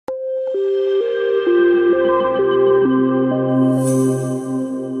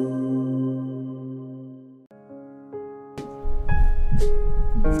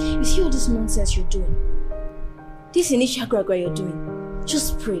nonsense you're doing. This initial gra you're doing.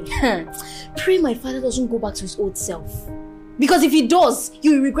 Just pray. Pray my father doesn't go back to his old self. Because if he does,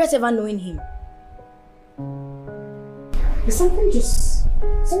 you will regret ever knowing him. Is something just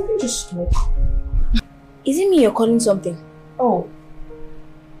stopped? Is it me you're calling something? Oh.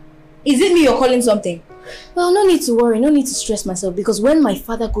 Is it me you're calling something? Well, no need to worry, no need to stress myself, because when my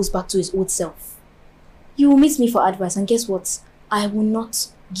father goes back to his old self, you will meet me for advice, and guess what? I will not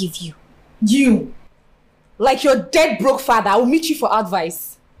give you. You? Like your dead broke father, I will meet you for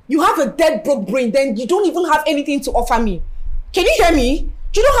advice. You have a dead broke brain, then you don't even have anything to offer me. Can you hear me?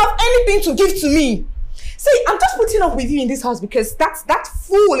 You don't have anything to give to me. See, I'm just putting up with you in this house because that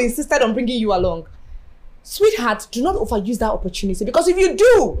fool insisted on bringing you along. Sweetheart, do not overuse that opportunity, because if you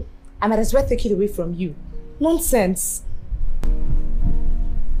do, I might as well take it away from you. Nonsense.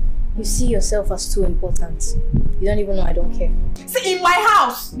 You see yourself as too important. You don't even know I don't care. See, in my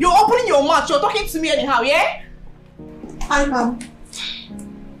house, you're opening your mouth, you're talking to me anyhow, yeah? Hi, Mom.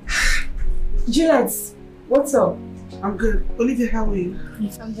 Juliet, what's up? I'm good. Olivia, how are you?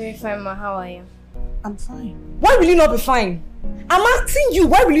 I'm very fine, Ma. How are you? I'm fine. Why will you not be fine? I'm asking you,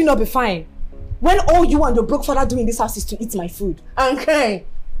 why will you not be fine? When all you and your broke father do in this house is to eat my food. Okay.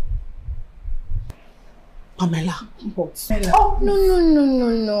 Pamela. What? Oh,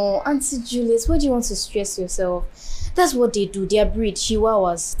 no. Auntie Juliet, why do you want to stress yourself? That's what they do. They are breed,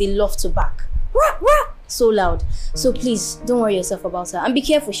 chihuahuas. They love to bark. Rah, rah. So loud. So please, don't worry yourself about her. And be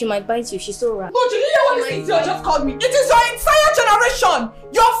careful, she might bite you. She's so rough. No, do you hear what this idiot just called me? It is your entire generation!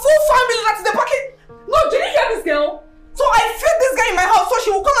 Your full family that's in the pocket. No, did you hear this girl? So I fed this guy in my house so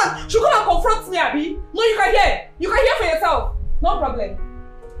she will come and confront me, Abby. No, you can hear. You can hear for yourself. No problem.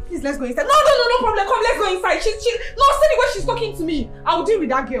 Please, let's go inside. No problem. Come, let's go inside. No, see the way she's talking to me. I will deal with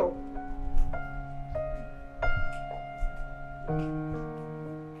that girl.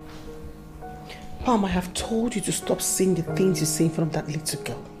 Mom, I have told you to stop saying the things you say in front of that little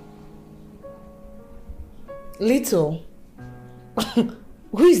girl. Little?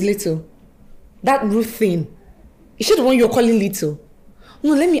 Who is little? That Ruth thing. Is she the one you're calling little?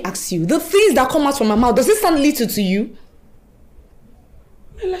 No, let me ask you. The things that come out from my mouth, does it sound little to you?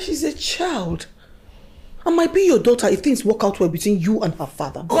 Mela, she's a child. I might be your daughter if things work out well between you and her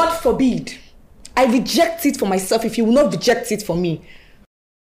father. God forbid. I reject it for myself if you will not reject it for me.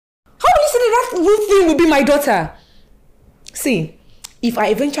 How will you say that Ruth thing will be my daughter? See, if I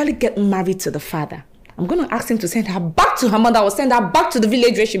eventually get married to the father, I'm going to ask him to send her back to her mother or send her back to the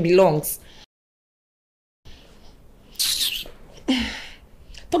village where she belongs.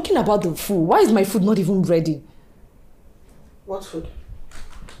 Talking about the food, why is my food not even ready? What food?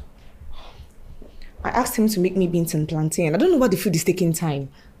 I asked him to make me beans and plantain. I don't know why the food is taking time.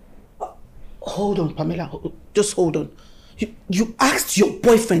 Hold on, Pamela. Just hold on. You asked your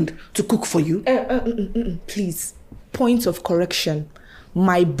boyfriend to cook for you? Please. Point of correction.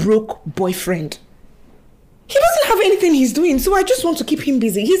 My broke boyfriend. He doesn't have anything he's doing, so I just want to keep him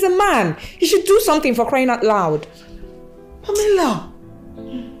busy. He's a man. He should do something, for crying out loud. Pamela,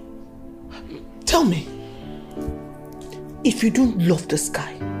 tell me, if you don't love this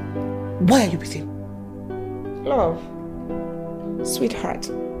guy, why are you with him? Love. Sweetheart,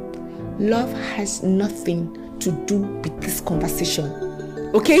 love has nothing to do with this conversation.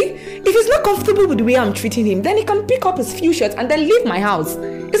 Okay? If he's not comfortable with the way I'm treating him, then he can pick up his few shirts and then leave my house.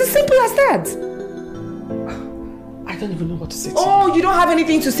 It's as simple as that. I don't even know what to say to you. Oh, you don't have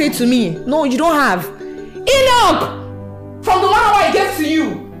anything to say to me. No, you don't have. Enough! From the 1 hour I gave to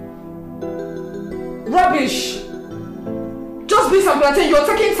you. Rubbish. Just be some plantain. You're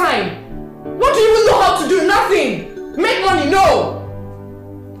taking time. What do you even know how to do? Nothing. Make money, no.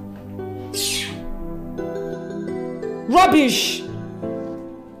 Rubbish. You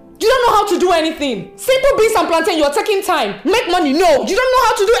don't know how to do anything. Simple beans and plantain, you're taking time. Make money, no. You don't know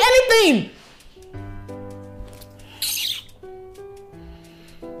how to do anything.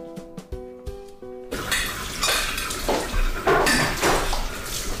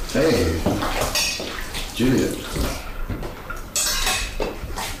 Hey, Juliet.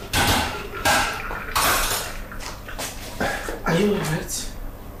 Are you alright?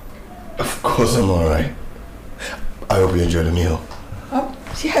 Of course I'm alright. I hope you enjoyed the meal.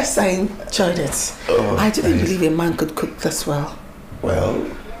 Yes, I enjoyed it. Oh, I didn't nice. believe a man could cook this well. Well,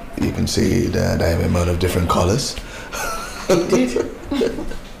 you can see that I am a man of different colors. Indeed.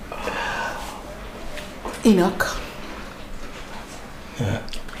 Enoch. Yeah.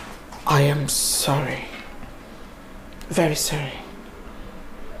 I am sorry. Very sorry.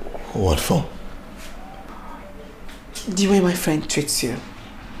 What for? The way my friend treats you.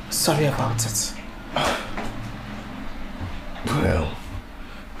 Sorry about it. Well,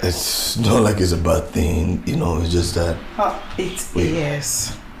 It's not like it's a bad thing, you know, it's just that...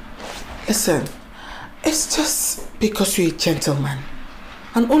 Yes. Listen, it's just because you're a gentleman.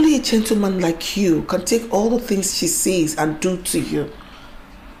 And only a gentleman like you can take all the things she says and do to you.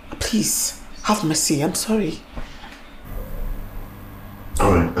 Please, have mercy. I'm sorry.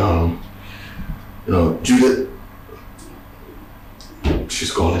 Alright, you know, Judith,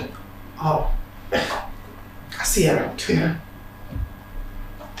 she's calling. Oh. I see her around. Yeah.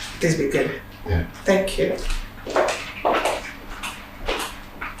 Please be good. Yeah. Thank you.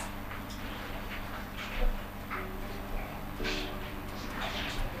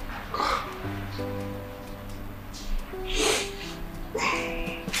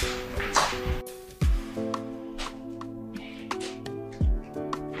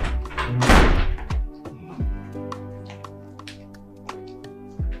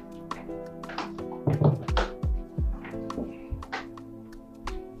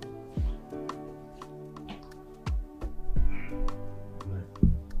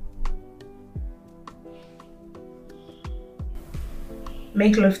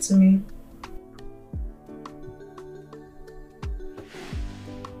 Make love to me.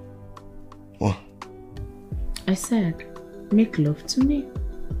 What? I said, make love to me.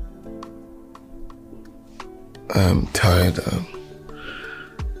 I'm tired.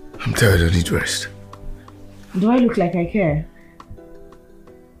 I'm tired. I need rest. Do I look like I care?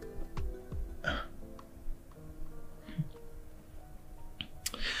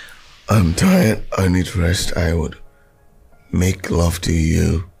 I'm tired. I need rest. I would make love to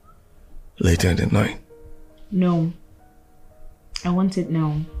you later in the night. No. I want it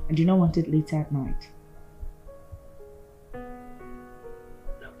now. I do not want it later at night.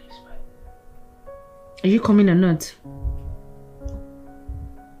 Are you coming or not?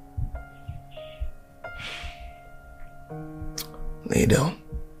 Lay down.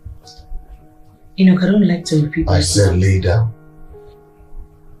 You know, I don't like to repeat I said lay down.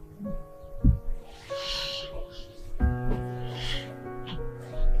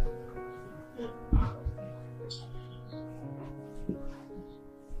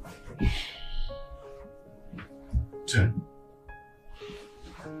 Turn.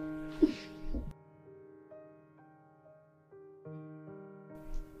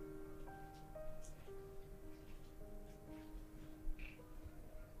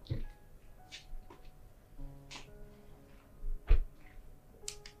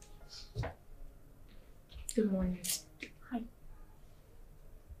 Good morning. Hi.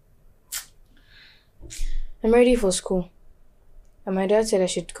 I'm ready for school. And my dad said I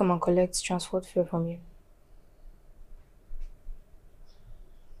should come and collect transport fare from you.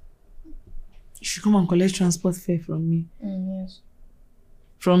 You should come and collect transport fare from me. Yes.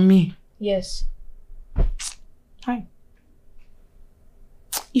 From me? Yes. Hi.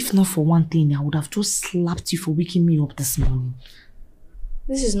 If not for one thing, I would have just slapped you for waking me up this morning.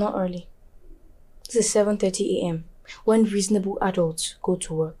 This is not early. This is 7:30 a.m. when reasonable adults go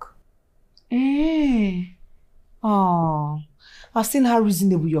to work. Oh, I've seen how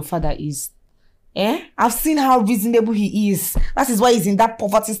reasonable your father is. I've seen how reasonable he is. That is why he's in that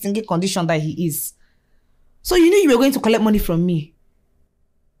poverty-stinking condition that he is. So you knew you were going to collect money from me.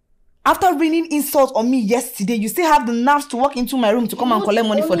 After raining insults on me yesterday, you still have the nerves to walk into my room to come and collect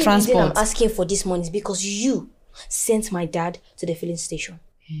money for transport. The reason I'm asking for this money is because you sent my dad to the filling station.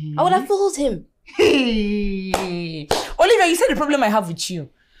 I would have followed him. Hey. Olivia, you said the problem I have with you.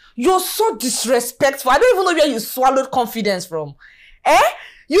 You're so disrespectful. I don't even know where you swallowed confidence from.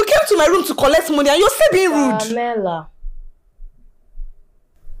 You came to my room to collect money and you're still being rude. Pamela.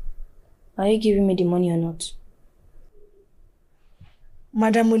 Are you giving me the money or not?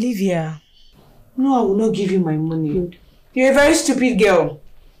 Madam Olivia. No, I will not give you my money. Good. You're a very stupid girl.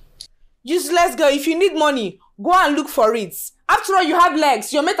 Useless girl. If you need money, go and look for it. After all, you have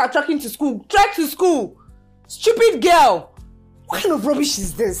legs. Your mates are trekking to school. Trek to school. Stupid girl. What kind of rubbish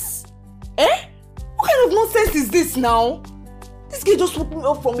is this? What kind of nonsense is this now? This girl just woke me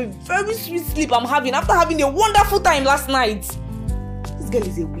up from a very sweet sleep I'm having after having a wonderful time last night. This girl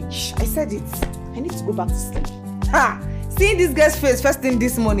is a witch. I said it. I need to go back to sleep. Seeing this girl's face first thing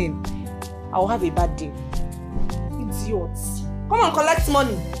this morning, I will have a bad day. Idiots. Come on, collect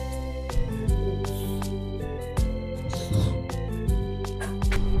money.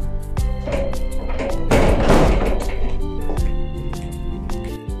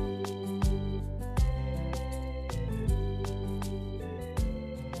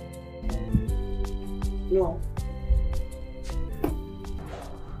 No.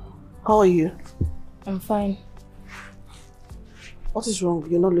 How are you? I'm fine. What is wrong?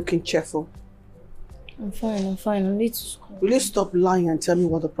 You're not looking cheerful. I'm fine. I'm late to school. Will you stop lying and tell me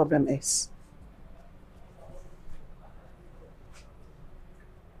what the problem is?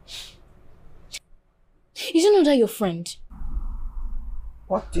 Isn't know that your friend?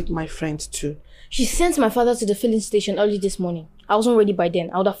 What did my friend do? She sent my father to the filling station early this morning. I wasn't ready by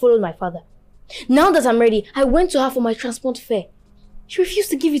then. I would have followed my father. Now that I'm ready, I went to her for my transport fare. She refused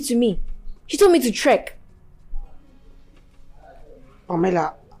to give it to me. She told me to trek.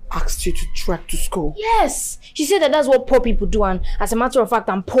 Pamela asked you to trek to school? Yes! She said that that's what poor people do, and as a matter of fact,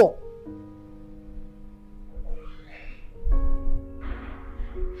 I'm poor.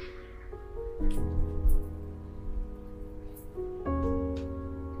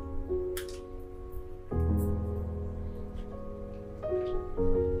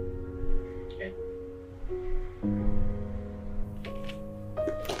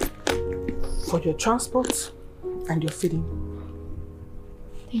 For your transport and your feeding.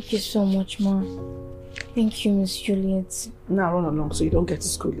 Thank you so much, Ma. Thank you, Miss Juliet. Now run along so you don't get to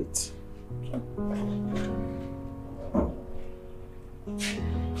school late.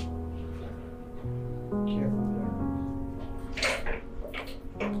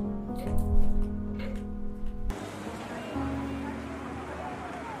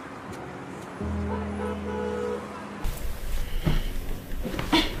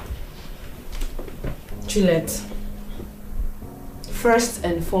 Juliet, first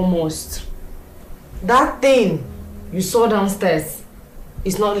and foremost, that thing you saw downstairs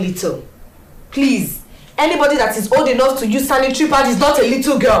is not little. Please, anybody that is old enough to use sanitary pad is not a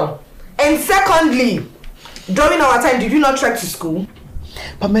little girl. And secondly, during our time, did you not trek to school?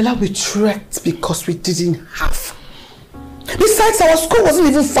 Pamela, we trekked because we didn't have. Besides, our school wasn't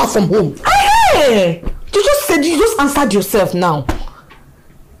even far from home. Hey! You just answered yourself now.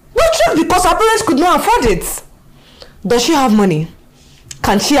 We trekked because our parents could not afford it. Does she have money?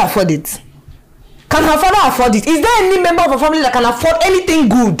 Can she afford it? Can her father afford it? Is there any member of her family that can afford anything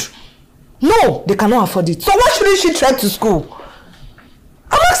good? No, they cannot afford it. So why shouldn't she trek to school?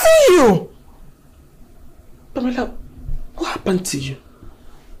 I'm asking you. Pamela, what happened to you?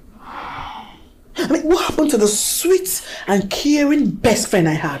 I mean, what happened to the sweet and caring best friend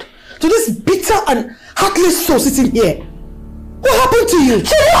I had? To this bitter and heartless soul sitting here? What happened to you?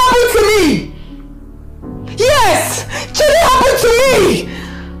 Chidi happened to me! Yes! Chidi happened to me!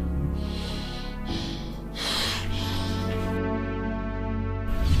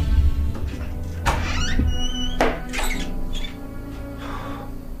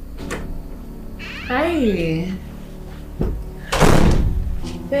 Hi.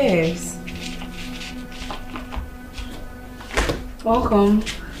 Babes. Welcome.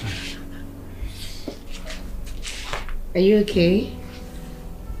 Are you okay?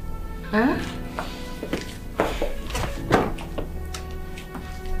 Huh?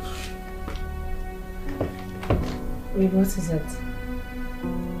 Wait, what is it?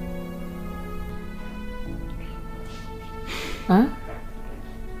 Huh?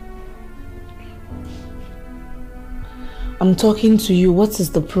 I'm talking to you. What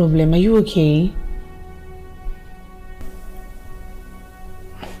is the problem? Are you okay?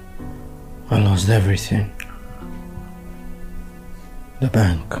 I lost everything. The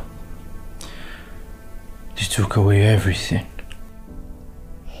bank. They took away everything.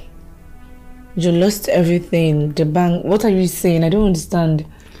 You lost everything. The bank. What are you saying? I don't understand.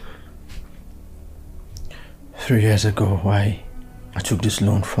 3 years ago, I took this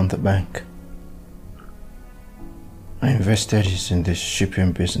loan from the bank. I invested it in this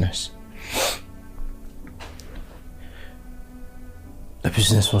shipping business. The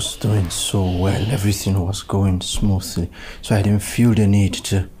business was doing so well, everything was going smoothly, so I didn't feel the need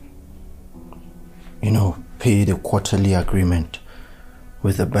to, pay the quarterly agreement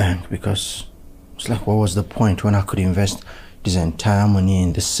with the bank, because it's like, what was the point when I could invest this entire money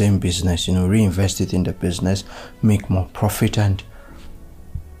in the same business, reinvest it in the business, make more profit and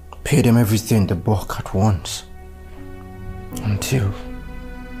pay them everything, the bulk at once. Until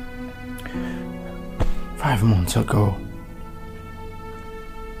 5 months ago,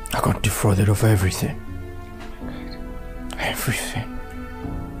 I got defrauded of everything. Everything.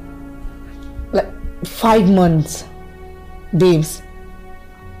 Like 5 months, babes.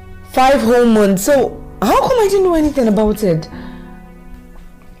 5 whole months. So how come I didn't know anything about it?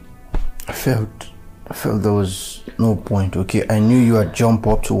 I felt there was no point. Okay, I knew you would jump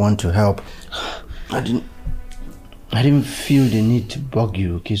up to want to help. I didn't feel the need to bug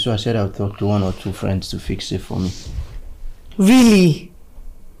you. Okay, so I said I'll talk to 1 or 2 friends to fix it for me. Really?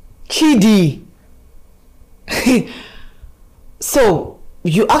 Chidi. So,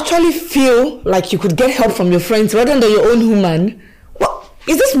 you actually feel like you could get help from your friends rather than your own human? What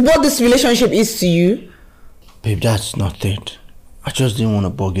is this? What this relationship is to you? Babe, that's not it. I just didn't want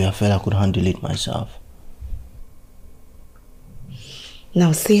to bug you. I felt I could handle it myself.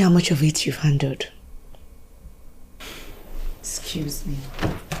 Now say how much of it you've handled. Excuse me.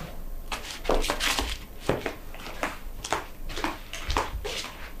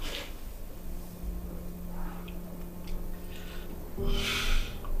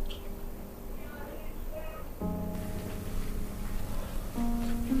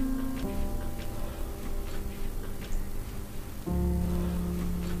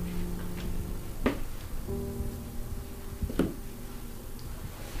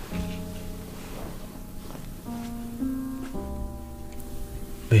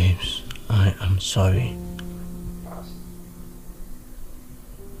 Babes, I am sorry.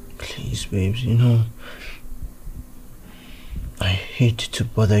 Please, babes, you know, I hate to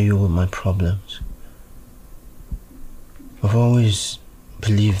bother you with my problems. I've always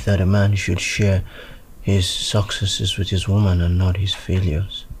believed that a man should share his successes with his woman and not his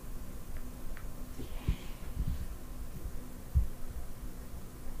failures.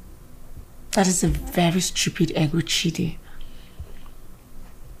 That is a very stupid ego, Chidi.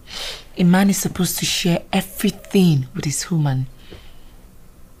 A man is supposed to share everything with his woman,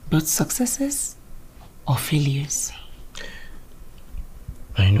 both successes or failures.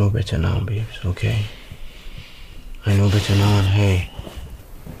 I know better now, babes, okay? I know better now, and hey,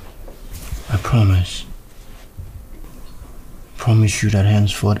 I promise you that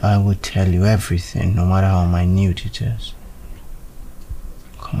henceforth I will tell you everything, no matter how minute it is.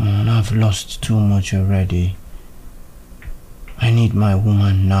 Come on, I've lost too much already. I need my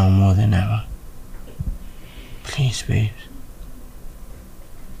woman now more than ever. Please, babes.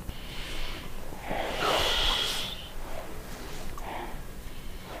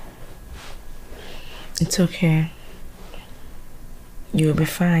 It's okay. You will be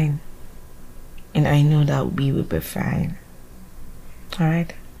fine. And I know that we will be fine.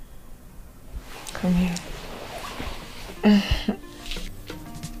 Alright? Come here.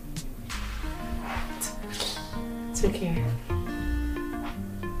 It's okay.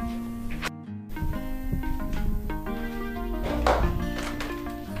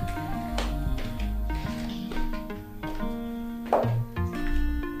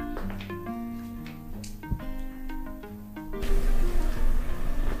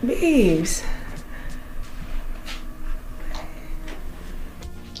 Babes.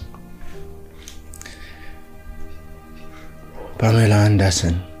 Pamela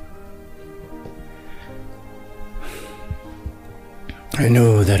Anderson. I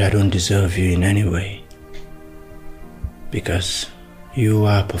know that I don't deserve you in any way, because you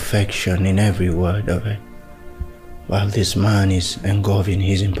are perfection in every word of it, while this man is engulfed in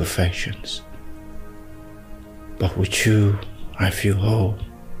his imperfections. But with you, I feel whole.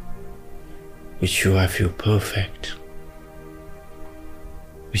 With you, I feel perfect.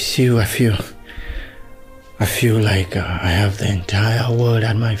 With you, I feel like I have the entire world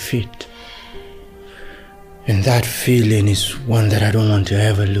at my feet. And that feeling is one that I don't want to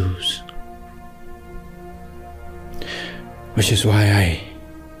ever lose. Which is why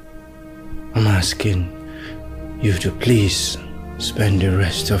I'm asking you to please spend the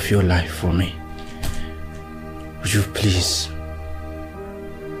rest of your life for me. Would you please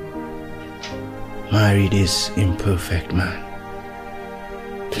marry this imperfect man?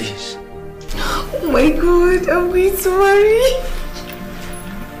 Please. Oh my God, I'm going to marry.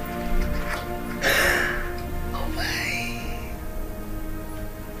 Oh my.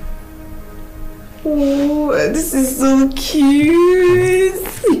 Oh, this is so cute.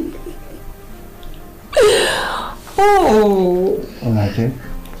 Oh. All right, eh?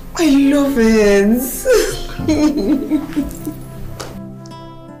 I love it.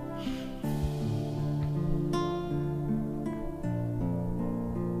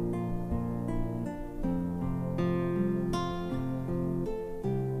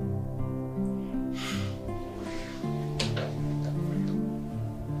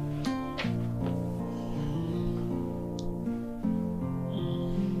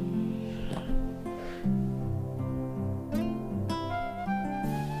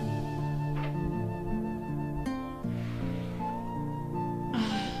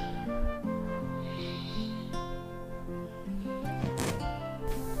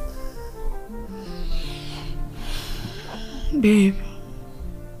 Babe,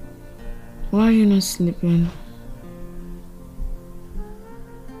 why are you not sleeping?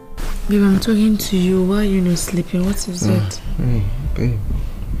 Babe, I'm talking to you. Why are you not sleeping? What is it? Hey, babe.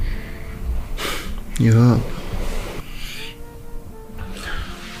 You're up.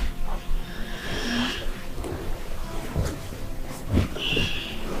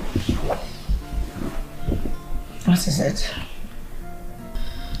 What is it?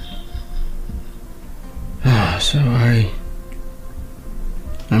 So I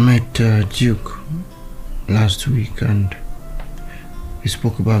met Duke last week and we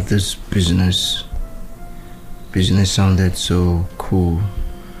spoke about this business. Business sounded so cool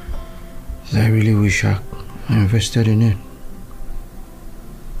that I really wish I invested in it.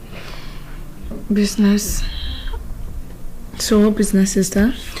 Business? So what business is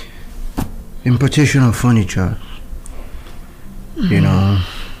that? Importation of furniture. You know,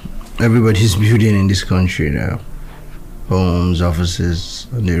 everybody's building in this country now. Homes, offices,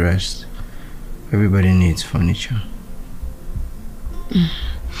 and the rest. Everybody needs furniture.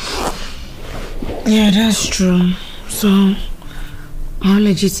 Yeah, that's true. So, how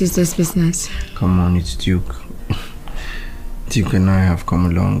legit is this business? Come on, it's Duke. Duke and I have come a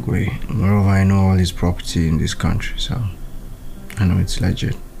long way. Moreover, I know all his property in this country, so I know it's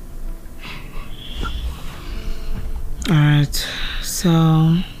legit. Alright, so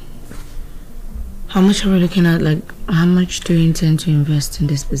how much are we looking at? Like, how much do you intend to invest in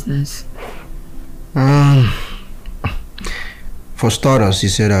this business? For starters, he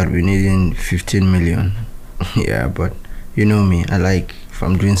said I'd be needing 15 million. Yeah, but you know me, if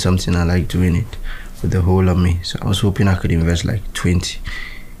I'm doing something, I like doing it with the whole of me. So I was hoping I could invest like 20.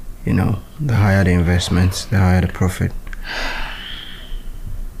 You know, the higher the investments, the higher the profit.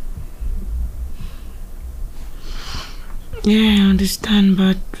 Yeah, I understand,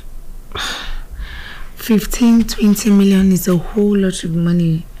 but 15-20 million is a whole lot of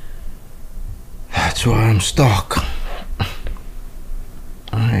money. That's why I'm stuck.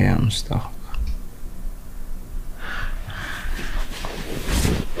 I am stuck.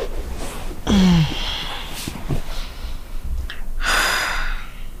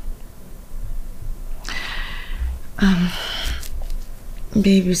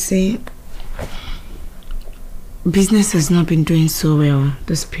 Baby, see, business has not been doing so well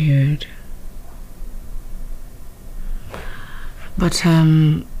this period. But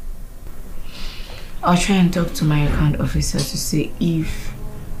I'll try and talk to my account officer to see if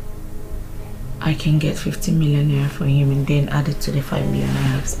I can get 50 million naira for him and then add it to the 5 million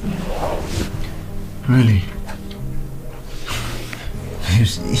I have spent. Really? You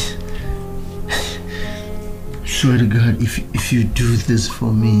see, swear to God, if you do this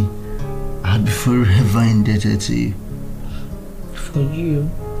for me, I'll be forever indebted to you. For you?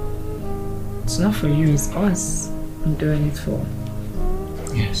 It's not for you, it's us I'm doing it for.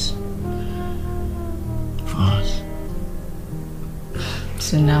 Yes. For us.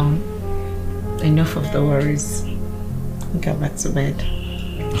 So now, enough of the worries. Get back to bed.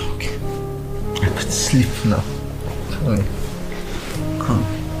 Okay. I could sleep now. Come on. Come.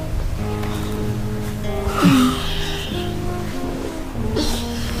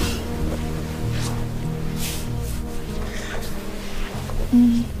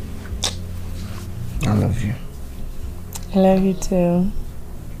 I love you. I love you too.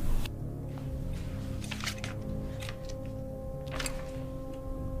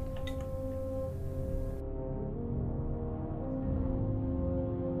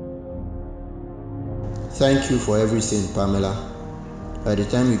 Thank you for everything, Pamela. By the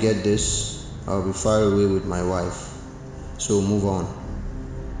time you get this, I'll be far away with my wife. So move on.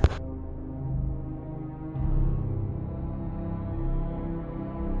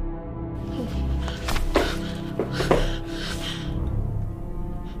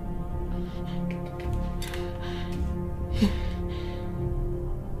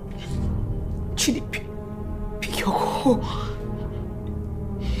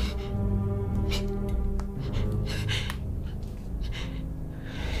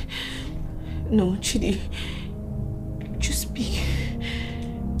 No, Chidi. Just speak.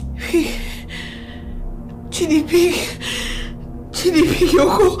 Speak. Chidi, speak. Chidi, speak,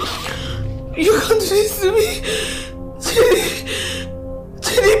 Yoko. You can't do this to me. Chidi.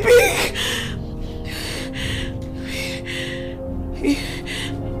 Chidi, speak.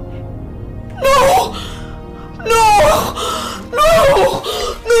 No! No! No!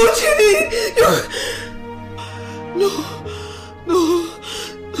 No, Chidi! No! No!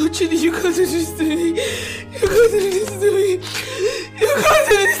 No, Chidi, you can't do this to me. You can't do this to me. You can't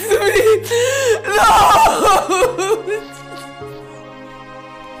do this to me. No!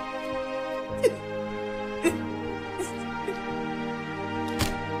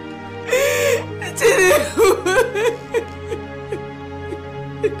 Chidi!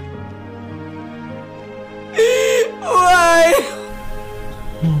 Why?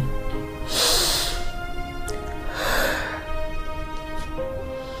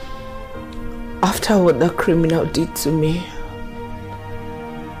 After what that criminal did to me,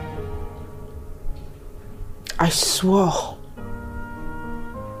 I swore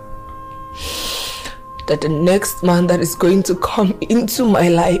that the next man that is going to come into my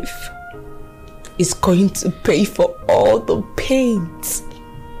life is going to pay for all the pains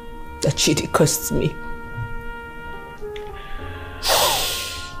that Chidi caused me.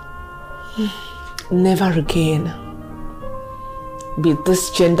 Never again will this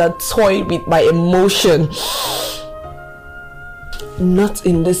gender toy with my emotion. Not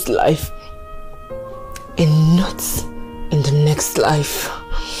in this life, and not in the next life.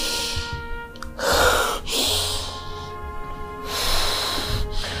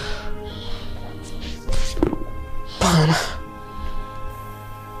 Bam.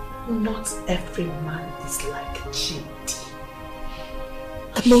 Not every man is like Chidi.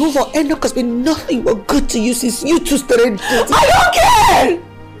 And moreover, Enoch has been nothing but good to you since you two started dating. I don't care!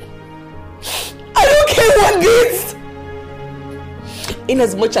 I don't care one bit! In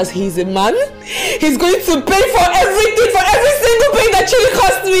as much as he's a man, he's going to pay for everything, for every single pain that Chidi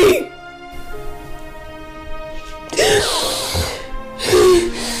cost me!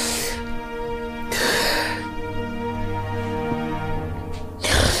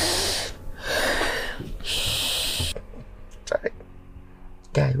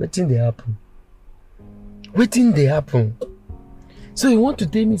 Guy, wetin dey happen? Wetin dey happen? So you want to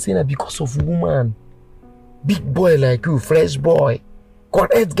tell me saying that because of woman, big boy like you, fresh boy,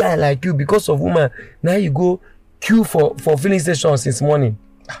 correct guy like you, because of woman, now you go queue for filling station since morning.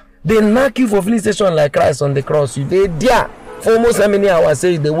 They knock you for filling station like Christ on the cross. You dey there for almost how many hours?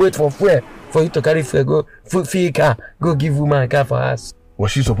 Say they wait for fuel for you to carry fuel, go fill car, go give woman a car for us.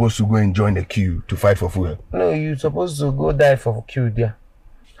 Was she supposed to go and join the queue to fight for fuel? No, you supposed to go die for queue there.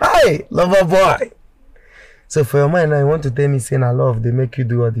 Hi, lover boy. So for your mind now, you want to tell me saying I love, they make you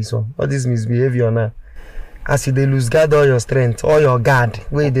do all this one, all this misbehavior now. As you they lose guard all your strength, all your guard,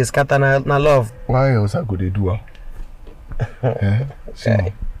 where they scatter na love. Why else I could they do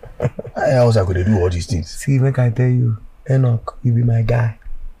See, why else I could they do all these things? See, make I tell you, Enoch, you be my guy.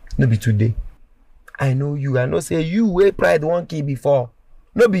 No be today. I know you. I know say you wear pride one key before.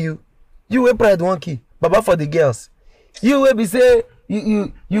 No be you. You wear pride one key. Baba for the girls. You will be say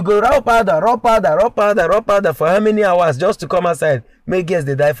you go raw powder for how many hours just to come outside? Make girls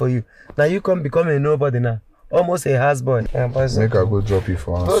they die for you. Now you come become a nobody now. Almost a houseboy. Make I go drop you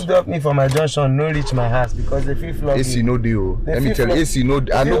for us. Go drop me for my junction, no reach my house because the fifth floor. AC no deal. Let me tell you, AC no.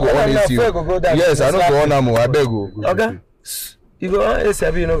 I no go on AC. Yes, I no go on am. I beg go. Okay. You go on AC,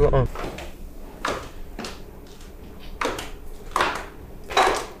 you no go on.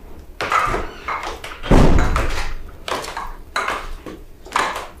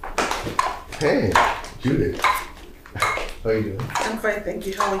 Hey, Julie. How are you doing? I'm fine, thank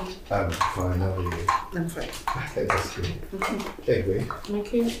you. How are you? I'm fine. How are you? I'm fine. That's good. Hey, great.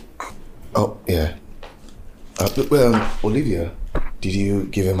 Okay. Oh, yeah. Olivia, did you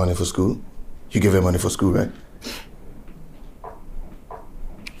give her money for school? You gave her money for school, right?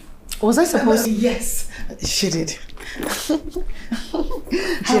 Was I supposed to? Yes, she did.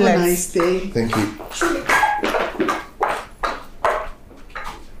 Have a nice day. Thank you.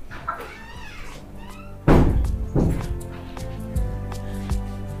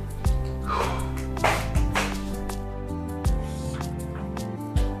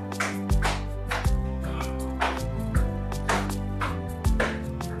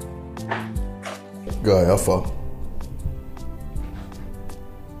 Guy, how far?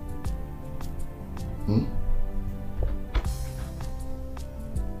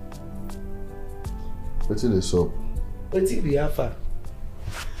 What's this up? Wetin be Alpha?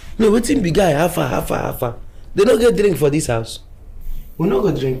 No, wetin be guy Alpha? They don't get drink for this house. We no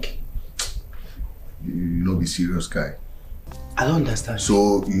go drink. You no be serious guy. I don't understand.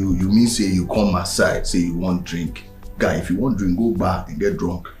 So you mean say you come aside, say you want drink. Guy, if you want drink, go bar and get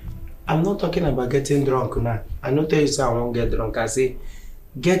drunk. I'm not talking about getting drunk now. I no tell you say I won't get drunk. I say,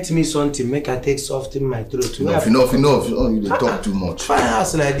 get me something, make I take soft in my throat. Enough. Oh, you talk too much. Fine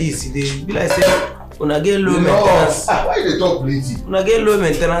house like this, they be like say, when I get low maintenance. Why they talk plenty? When I get low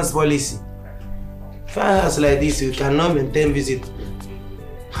maintenance policy. Fine house like this, you cannot maintain visit.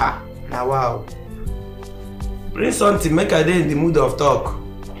 Ha, now wow. Bring something, make I dey in the mood of talk.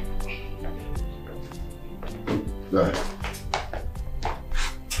 Right.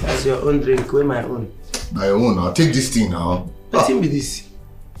 That's your own drink, where my own? My own, I'll take this thing now. Wetin be this?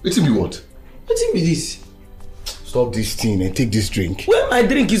 Wetin be what? Wetin be this? Stop this thing and take this drink. Where my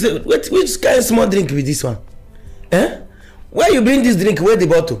drink is? Which kind of small drink be this one? Eh? Where you bring this drink? Where the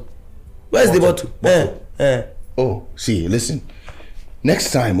bottle? Where's the bottle? Oh, see, listen.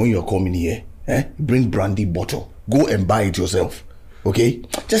 Next time when you're coming here, bring brandy bottle. Go and buy it yourself. Okay?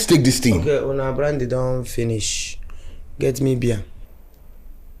 Just take this thing. Okay, when our brandy don't finish, get me beer.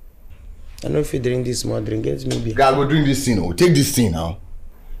 I know if you drink this small drink, get me beer. Guy, go drink this thing. Oh. Take this thing now.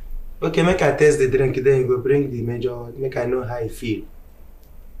 Okay, make I taste the drink, then you go bring the major, make I know how I feel.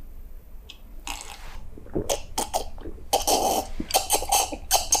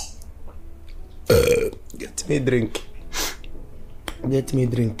 Get me drink. Get me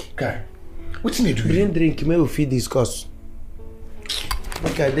drink. Guy, what you need to do? Bring drink, may we fit discuss.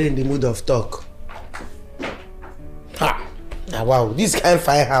 Make I dey in the mood of talk. Ha! Ah, wow, this kind of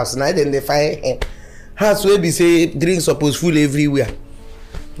fine house, now then they fine house where be say drink suppose full everywhere.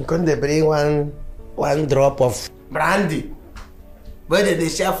 You can't they bring one drop of brandy. But they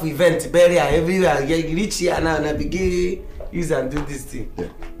share for event, burial everywhere. You reach here now and I begin use and do this thing. Yeah.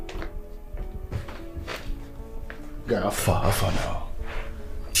 Guy, how far now?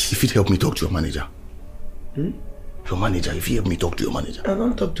 If it help me talk to your manager. Your manager, if you help me talk to your manager. I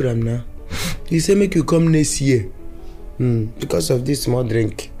don't talk to them now. He say make you come next year. Because of this small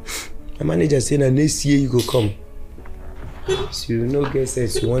drink. My manager say na next year you go come. So you no get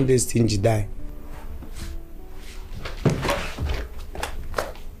sense, you one day stingy die.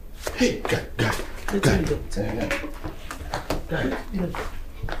 Hey, guy.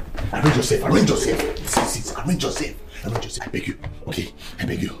 Arrange yourself. I beg you. Okay, I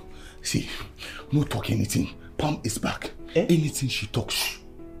beg you. See, no talk anything. Pam is back. Anything she talks,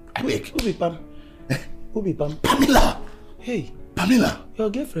 I beg. Who be Pam? Who be Pam? Pamela. Hey. Pamela. Your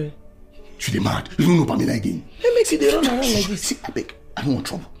girlfriend? She dey mad. You don't know Pamela again. What makes you dey run around like this? See, I beg. I don't want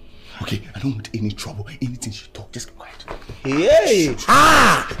trouble. Okay, I don't want any trouble. Anything she talk, just keep quiet. Hey!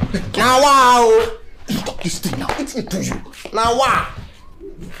 Ah! Now wow! You talk this thing now. What's it to you? Now wow!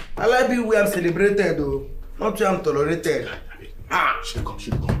 I like be where I'm celebrated though. Not where I'm tolerated. Ah! She come,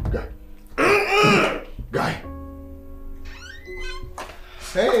 guy. Guy.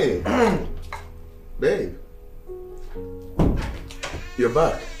 Hey! Babe. You're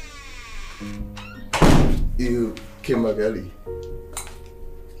back. You came back early.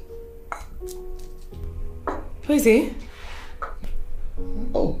 Who is he?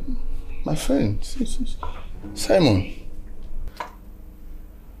 Oh, my friend. Simon.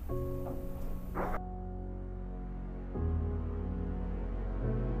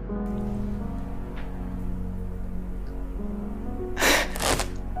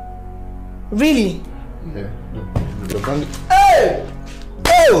 Really? Yeah. The bandit. Hey!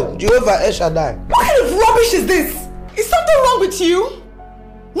 Oh, Jehovah El Shaddai. What kind of rubbish is this? Is something wrong with you?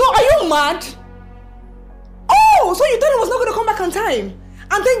 No, are you mad? Oh, so you thought I was not going to come back on time?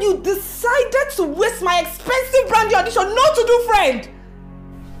 And then you decided to waste my expensive brandy audition not to do friend?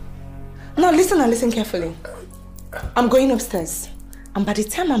 Now listen and listen carefully. I'm going upstairs. And by the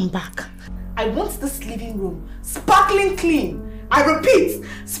time I'm back, I want this living room sparkling clean. I repeat,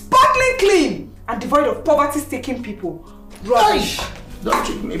 sparkling clean and devoid of poverty-stricken people. Rubbish. Don't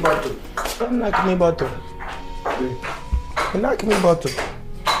kick me bottle. Don't knock me bottle. Knock me bottle.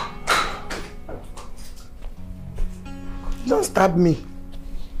 Don't stab me.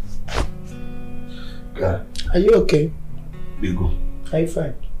 God. Are you okay? They go. Are you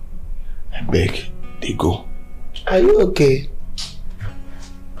fine? I beg. They go. Are you okay?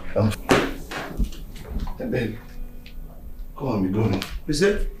 I beg. Come on, be going. You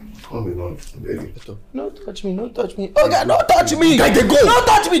said? Come on, be going. I beg you. No touch me, no touch me. Oh God, no touch me! Guy, they go! No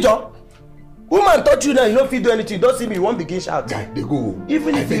touch me, John! Woman touch you now, you don't feel do anything. Don't see me, you won't begin shout. Guy, they go.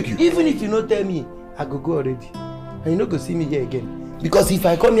 Even if you not tell me, I go already. And you not go see me here again. Because if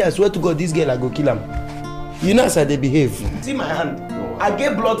I come here, I swear to God, this girl, I go kill him. You know as they behave. See my hand. No, I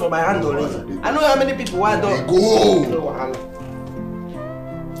get blood from my hand already. I know how many people want to go.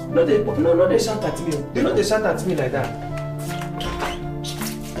 No, they shout at me. They shout at me like that.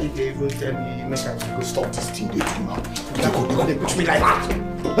 They even tell me, make I go stop this thing. They do now. They push me like that.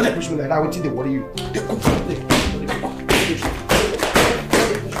 When they push me like that, what did they worry you? They go.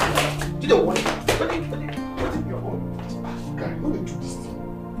 Did they worry? What is your own? Guy, when they do this thing,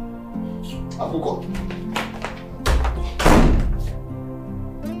 I forgot.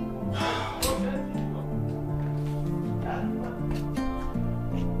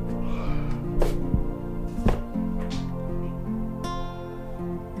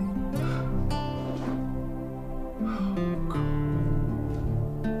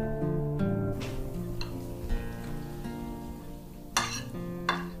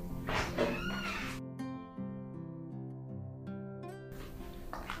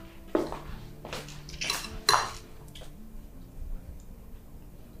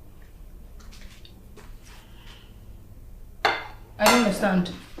 I don't understand.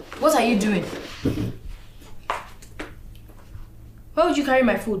 What are you doing? Why would you carry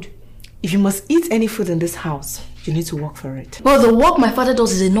my food? If you must eat any food in this house, you need to work for it. Well, the work my father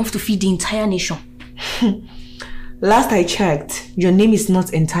does is enough to feed the entire nation. Last I checked, your name is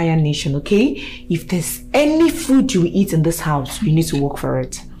not entire nation, okay? If there's any food you eat in this house, you need to work for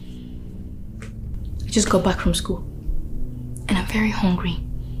it. I just got back from school and I'm very hungry.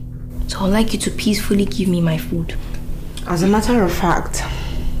 So I'd like you to peacefully give me my food. As a matter of fact,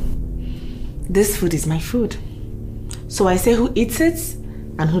 this food is my food. So I say who eats it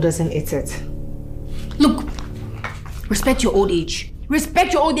and who doesn't eat it. Look, respect your old age.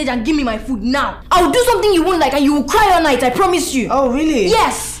 Respect your old age and give me my food now. I'll do something you won't like and you will cry all night, I promise you. Oh, really?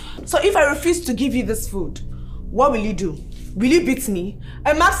 Yes. So if I refuse to give you this food, what will you do? Will you beat me?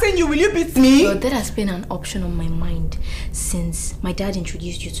 I'm asking you, will you beat me? Well, that has been an option on my mind since my dad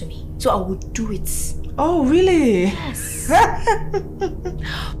introduced you to me. So I would do it. Oh, really? Yes.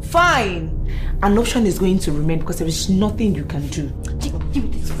 Fine. An option is going to remain because there is nothing you can do. Give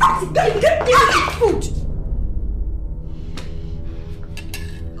me this. Give me food.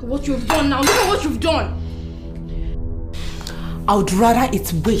 What you've done now. Look at what you've done. I would rather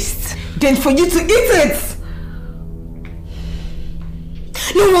it's waste than for you to eat it.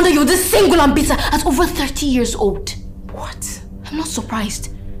 No wonder you're this single and bitter at over 30 years old. What? I'm not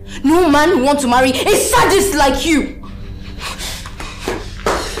surprised. No man will want to marry a sadist like you.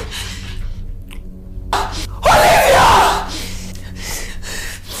 Olivia!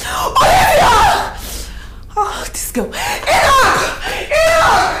 Olivia! Oh, this girl. Enough!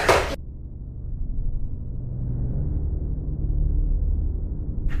 Enough!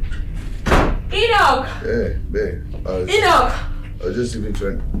 Enoch! Hey, babe. Enoch! I was just even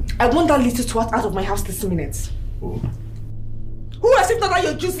trying. I want that little twat out of my house this minute. Oh. Who else if not that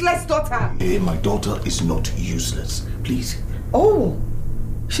your useless daughter? Hey, my daughter is not useless. Please. Oh,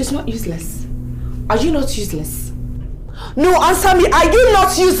 she's not useless. Are you not useless? No, answer me. Are you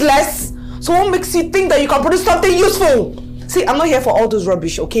not useless? So what makes you think that you can produce something useful? See, I'm not here for all those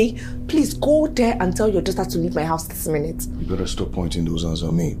rubbish, okay? Please go there and tell your daughter to leave my house this minute. You better stop pointing those hands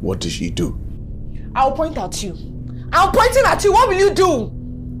at me. What did she do? I'll point at you. I'm pointing at you. What will you do?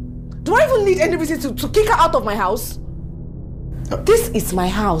 Do I even need any reason to kick her out of my house? This is my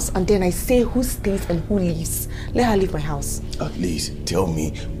house, and then I say who stays and who leaves. Let her leave my house. At least tell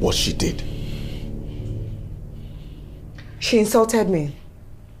me what she did. She insulted me.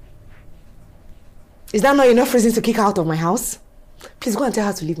 Is that not enough reason to kick her out of my house? Please go and tell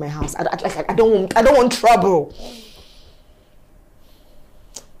her to leave my house. I don't want trouble.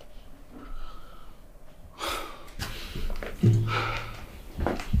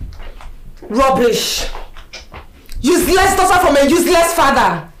 Rubbish. Useless daughter from a useless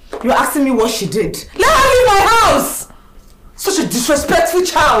father. You're asking me what she did. Let her leave my house. Such a disrespectful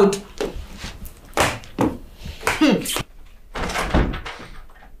child.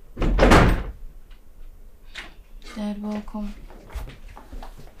 Dad, welcome.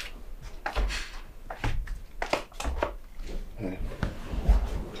 Hey.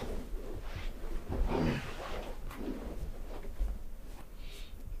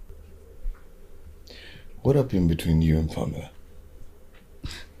 What happened between you and Pamela?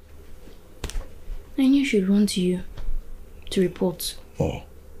 I knew she'd run to you to report. Oh,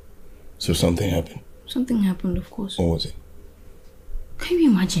 so something happened? Something happened, of course. What was it? Can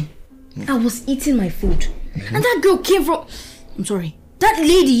you imagine? I was eating my food and that girl came from... I'm sorry. That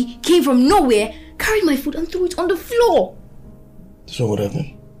lady came from nowhere, carried my food and threw it on the floor. So what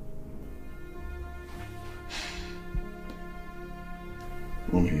happened?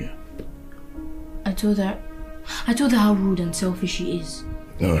 Olivia. I told her how rude and selfish she is.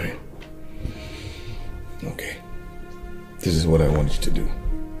 Alright. Okay. This is what I want you to do.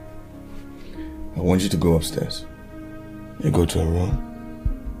 I want you to go upstairs. You go to her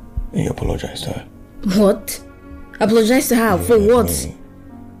room and you apologize to her. What? Apologize to her? For what?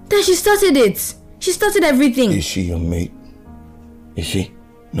 That she started it. She started everything. Is she your mate? Is she?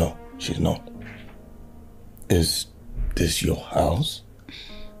 No, she's not. Is this your house?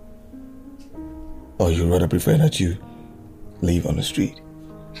 Or you rather prefer that you live on the street?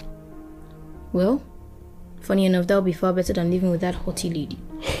 Well, funny enough, that would be far better than living with that haughty lady.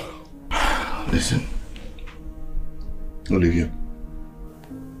 Listen, Olivia,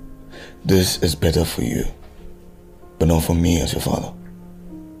 this is better for you, but not for me as your father.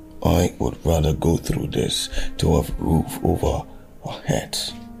 I would rather go through this to have a roof over our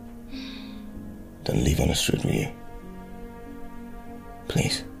heads than live on the street with you.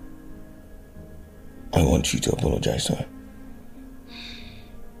 Please. I want you to apologize to her.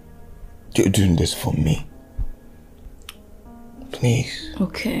 You're doing this for me. Please.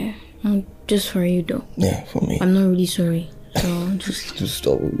 Okay. Just for you though. Yeah, for me. I'm not really sorry. Just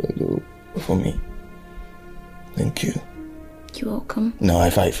stop for me. Thank you. You're welcome. No, high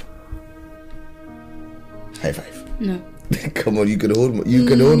five. High five. No. Come on, you can hold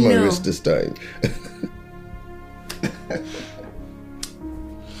my wrist this time.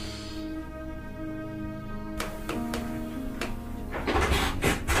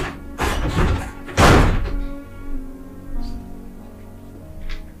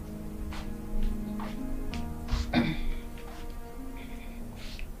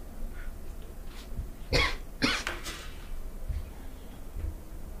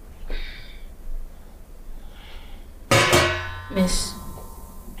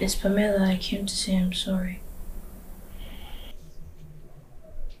 Miss Pamela, I came to say I'm sorry.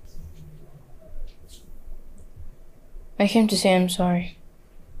 I came to say I'm sorry.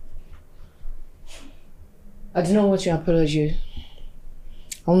 I do not want your apology.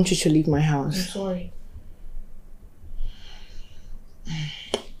 I want you to leave my house. I'm sorry.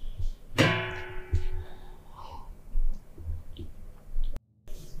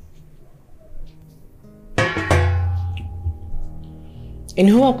 And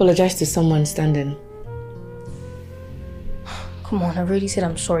who apologized to someone standing? Come on, I already said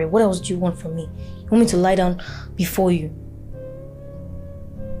I'm sorry. What else do you want from me? You want me to lie down before you?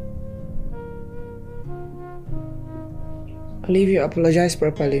 I believe you apologize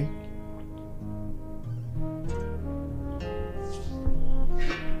properly.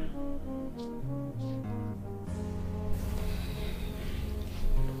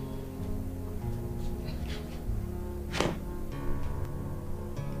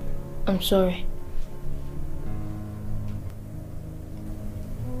 I'm sorry.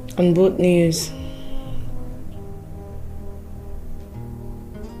 On both knees.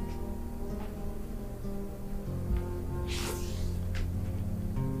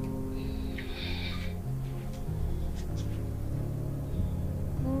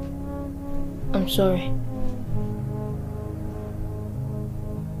 I'm sorry.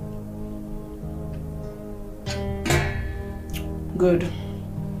 Good.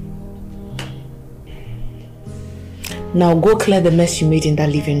 Now go clear the mess you made in that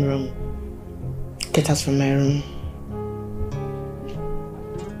living room. Get out from my room.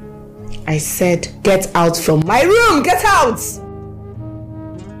 I said get out from my room! Get out!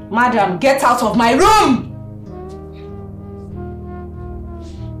 Madam, get out of my room!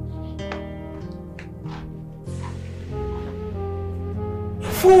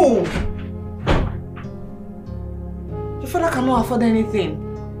 Fool! Your father cannot afford anything.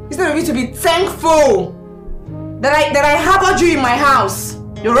 Instead of you to be thankful that I harbored you in my house.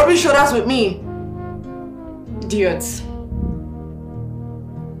 You're rubbing shoulders with me. Idiots.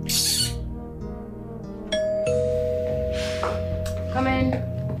 Come in.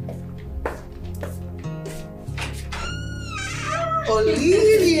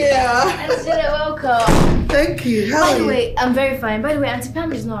 Olivia! Angela, welcome. Thank you. How By are the you? way, I'm very fine. By the way, Auntie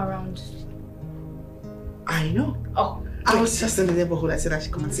Pam is not around. I know. Oh, I was just in the neighborhood. I said I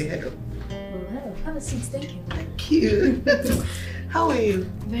should come and say hello. well, hello. Have a seat. Thank you. Thank you. How are you?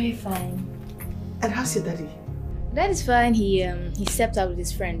 Very fine. And how's your daddy? That is fine. He stepped out with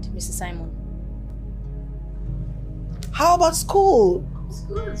his friend, Mr. Simon. How about school?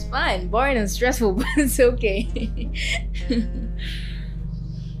 School is fine. Boring and stressful, but it's okay.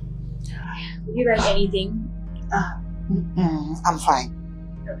 Would you like anything? I'm fine.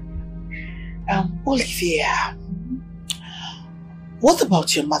 Olivia, what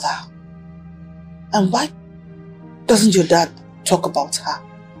about your mother? And why doesn't your dad talk about her?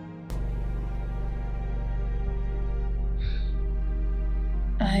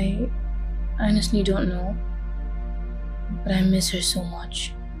 I honestly don't know, but I miss her so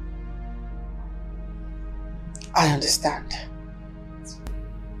much. I understand.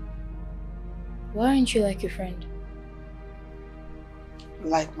 Why aren't you like your friend?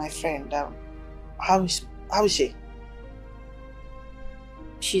 Like my friend, how is she?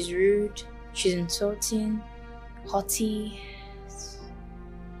 She's rude, she's insulting, haughty.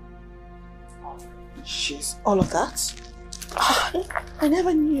 She's all of that? I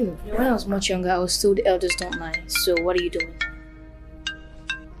never knew. When I was much younger, I was told elders don't lie. So what are you doing?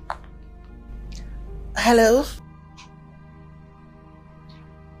 Hello?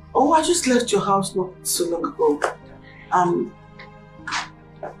 Oh, I just left your house not so long ago.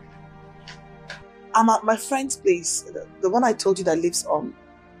 I'm at my friend's place, the one I told you that lives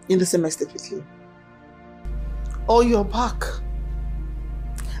in the same estate with you. Oh, you're back.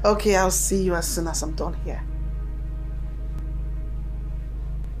 Okay, I'll see you as soon as I'm done here.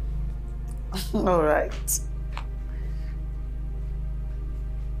 All right.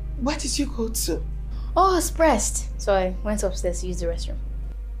 Where did you go to? Oh, it's pressed. So I went upstairs to use the restroom.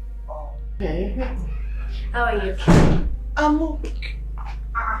 Okay. How are you? I'm okay.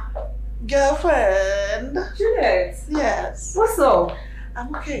 Girlfriend. Juliet. Yes. What's up?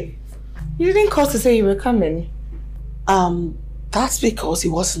 I'm okay. You didn't call to say you were coming. That's because it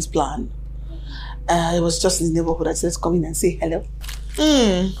wasn't planned. It was just in the neighborhood. I said, let's come in and say hello.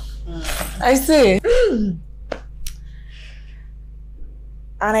 I see.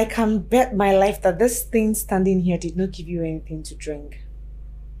 And I can bet my life that this thing standing here did not give you anything to drink.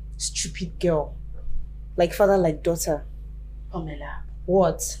 Stupid girl. Like father, like daughter. Pamela,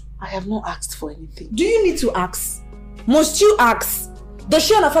 What? I have not asked for anything. Do you need to ask? Must you ask? Does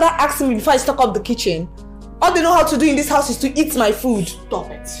she and her father ask me before I stock up the kitchen? All they know how to do in this house is to eat my food.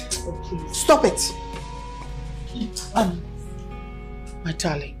 Stop it. Oh, please. Stop it. My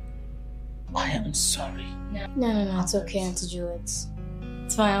darling, I am sorry. No, it's okay, Auntie Juliet.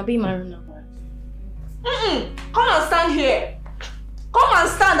 It's fine, I'll be in my room now. Come and stand here. Come and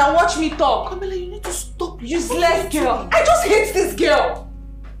stand and watch me talk. Pamela, you need to stop. Useless girl. I just hate this girl.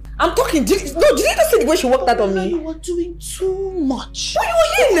 I'm talking. Did you just see the way she walked out on me? You were doing too much. Why are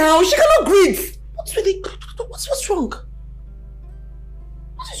you here now? She cannot breathe. What's wrong?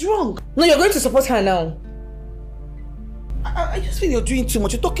 What is wrong? No, you're going to support her now. I just feel you're doing too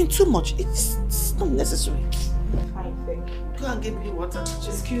much. You're talking too much. It's not necessary. Fine, thank you. Go and get me water.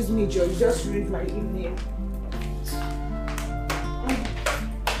 Excuse me, Joe. You just ruined my evening.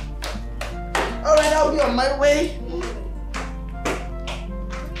 Alright, I'll be on my way.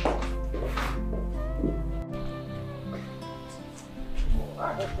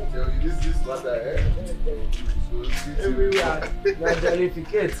 This matter, Everywhere.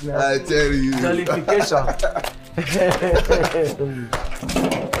 Jollificate, man. I tell you. Jollification.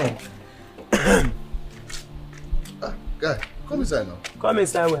 Guy, come inside now. Come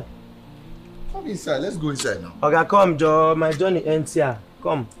inside where? Come inside. Let's go inside now. Okay, come, Joe. My journey ends here.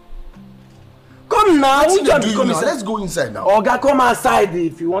 Come. Come now. What Come you do now? inside. Let's go inside now. Okay, come outside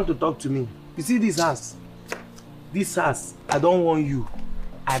if you want to talk to me. You see this house? This house, I don't want you.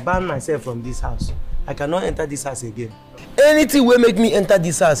 I ban myself from this house. I cannot enter this house again. Anything will make me enter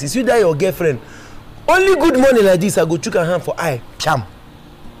this house is you that your girlfriend. Only good money like this, I go chook a hand for eye. Cham.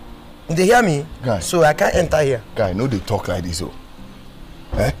 They hear me? Guy. So I can't enter here. Guy, no, they talk like this, oh.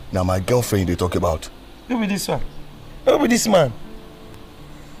 Eh? Now my girlfriend they talk about. Who be this one? Who be this man?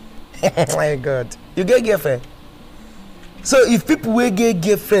 My God. You get girlfriend? So if people will get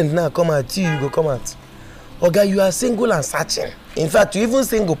girlfriend now come at you, you go come out. Okay, you are single and searching. In fact, you even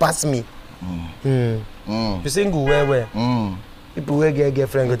single past me. You single where? People will get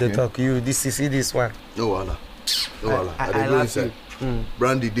girlfriend go to talk. You see this one. No wala. No wala. I go like inside. you.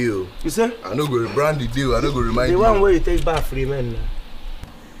 Brandy deal. You say? I no go brandy deal. I no go remind The you. one where you take bath remain now.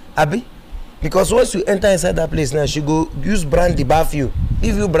 Abi? Because once you enter inside that place now, she go use brandy bath you.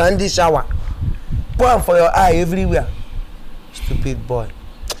 Give you brandy shower. Pour am for your eye everywhere. Stupid boy.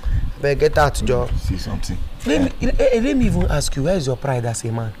 Better get out, Joe. See something. Let me even ask you, where is your pride as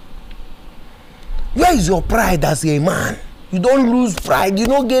a man? Where is your pride as a man? You don't lose pride. You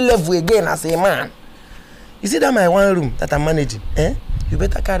don't get level again as a man. You see that my one room that I'm managing? You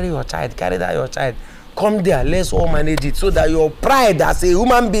better carry your child. Carry that your child. Come there. Let's all manage it so that your pride as a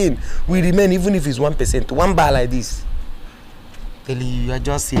human being will remain even if it's 1%. One bar like this. Tell you are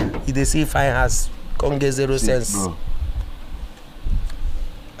just here. If they see fine house, come get 0 cents. Bro,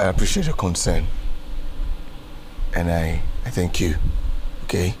 I appreciate your concern. And I thank you.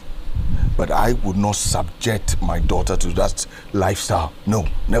 Okay? But I would not subject my daughter to that lifestyle. No,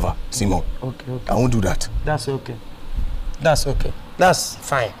 never. Simon. Okay. I won't do that. That's okay. That's okay. That's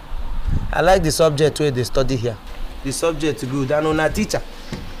fine. I like the subject where they study here. The subject good. And on a teacher,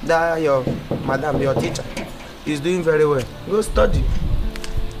 that your madam, your teacher, is doing very well. Go study.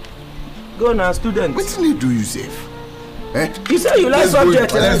 Go now, student. What did you do, Yusuf? You say you like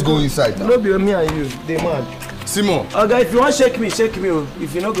subject. Let's go inside now. No be me and you. They mad. Simon. Okay, if you want shake me, shake me.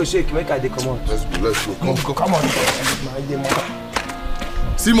 If you not go shake, make I dey come out. Let's go. Come on. They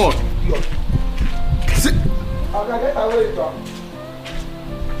mad. Simon. Okay, get away, Tom.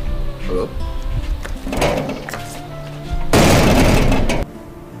 Hello?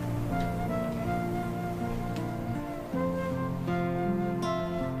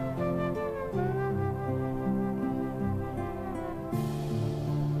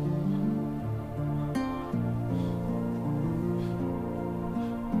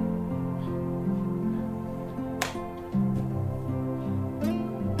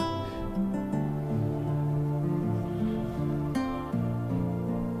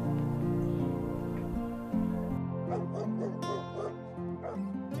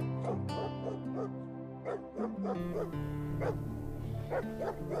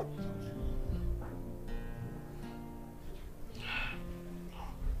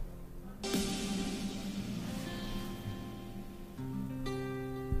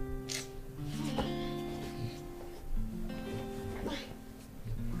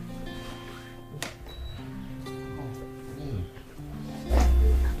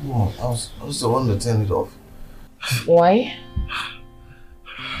 I was the one to turn it off. Why?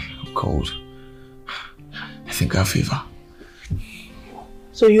 I'm cold. I think I have fever.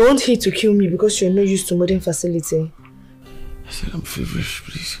 So you want hate to kill me because you're not used to modern facility? I said I'm feverish,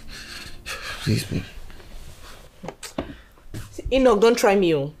 please. Please, baby. Enoch, don't try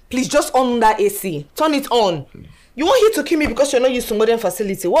me. Please, just on that AC. Turn it on. Please. You want hate to kill me because you're not used to modern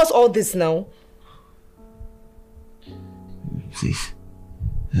facility. What's all this now? Please.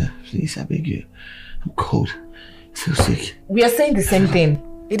 Please, I beg you. I'm cold. I feel sick. We are saying the same thing.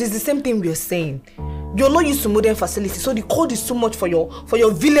 It is the same thing we are saying. You're not used to modern facility, so the cold is too much for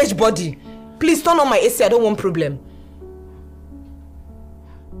your village body. Please turn on my AC. I don't want problem.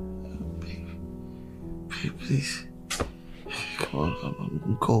 Babe, please. Come on,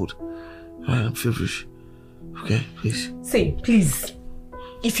 I'm cold. I'm feverish. Okay, please. Say, please.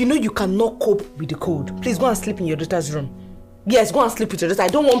 If you know you cannot cope with the cold, please go and sleep in your daughter's room. Yes, go and sleep with your daughter. I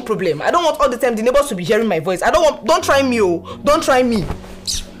don't want problem. I don't want all the time the neighbors to be hearing my voice. Don't try me, oh. Don't try me.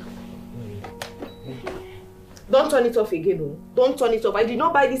 Don't turn it off again, oh. Don't turn it off. I did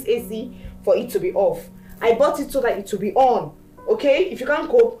not buy this AC for it to be off. I bought it so that it to be on. Okay? If you can't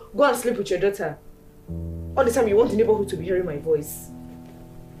cope, go and sleep with your daughter. All the time you want the neighborhood to be hearing my voice.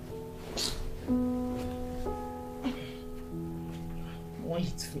 I want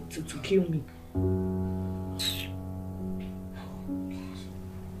you to kill me.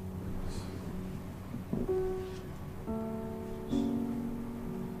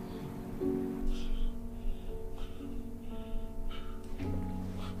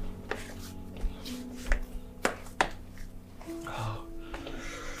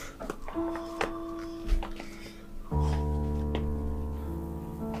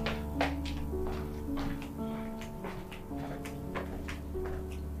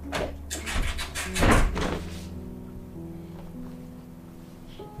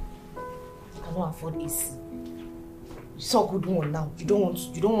 Afford AC. You saw a good one now. You don't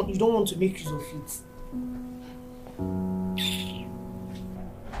want to make use of it.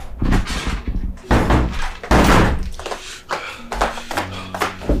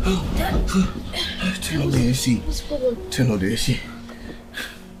 Turn on the AC. What's the problem? Turn on the AC.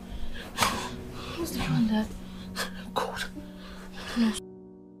 What's the problem, Dad? I'm cold. No.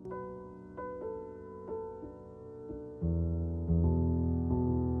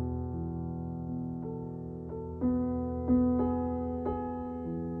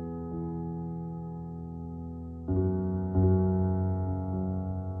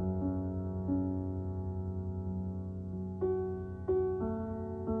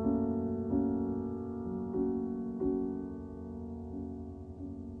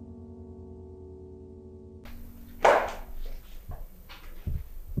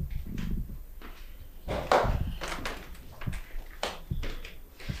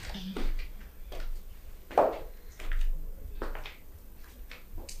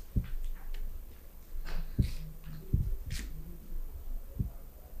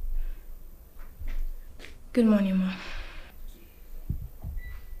 Good morning, Ma.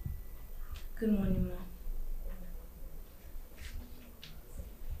 Good morning,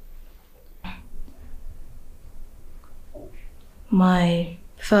 Ma. My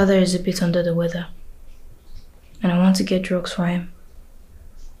father is a bit under the weather, and I want to get drugs for him.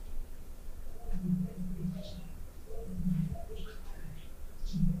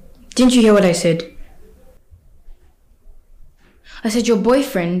 Didn't you hear what I said? I said your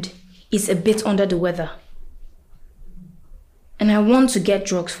boyfriend is a bit under the weather. And I want to get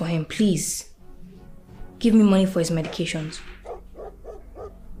drugs for him, please. Give me money for his medications.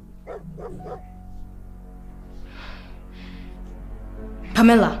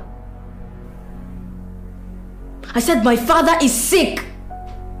 Pamela. I said my father is sick.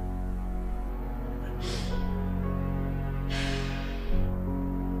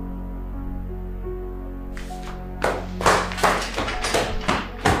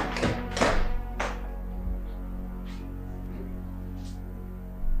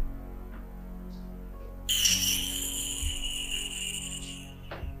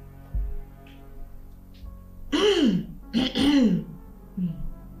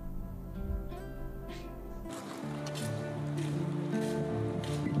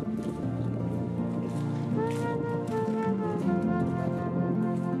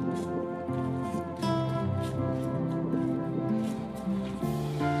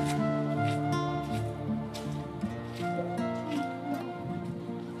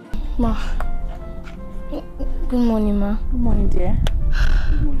 Ma. Good morning, Ma. Good morning, dear.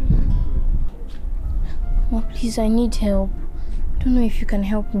 Ma, please, I need help. I don't know if you can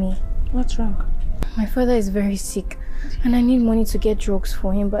help me. What's wrong? My father is very sick and I need money to get drugs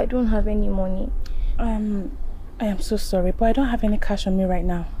for him, but I don't have any money. I am so sorry, but I don't have any cash on me right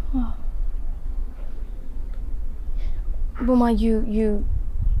now. Oh. But Ma, you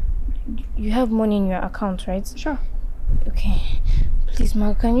have money in your account, right? Sure. Okay. Please,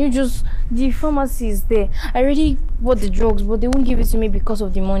 Ma, can you just... The pharmacy is there. I already bought the drugs, but they won't give it to me because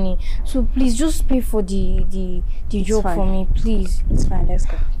of the money. So please, just pay for the drug for me, please. It's fine, let's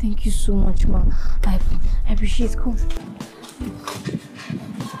go. Thank you so much, Ma. I appreciate it. Come.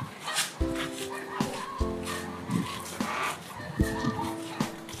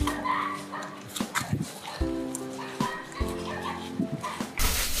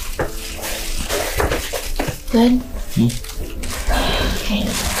 Dad? Okay.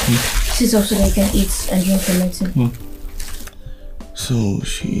 This is also that you can eat and drink your medicine. So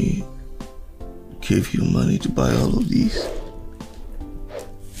she gave you money to buy all of these,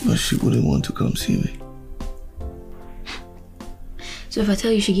 but she wouldn't want to come see me. So if I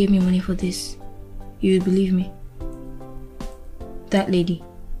tell you she gave me money for this, you would believe me? That lady,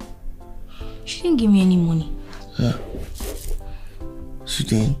 she didn't give me any money. Yeah. She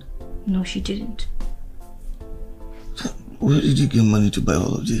didn't? No, she didn't. Where did you get money to buy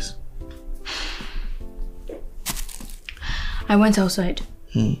all of this? I went outside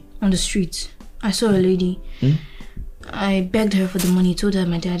on the street. I saw a lady. I begged her for the money, told her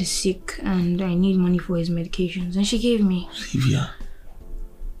my dad is sick and I need money for his medications, and she gave me. Olivia,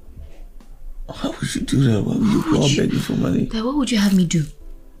 how would you do that? Why would you go out begging for money? Dad, what would you have me do?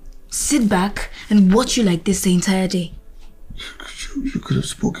 Sit back and watch you like this the entire day? You could have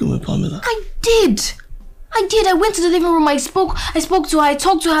spoken with Pamela. I did. I went to the living room. I spoke to her. I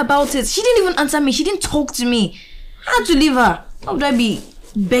talked to her about it. She didn't even answer me. She didn't talk to me. I had to leave her. How would I be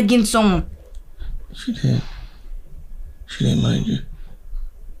begging someone? She didn't. She didn't mind you.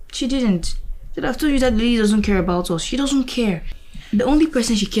 She didn't. Did I've told you that lady doesn't care about us? She doesn't care. The only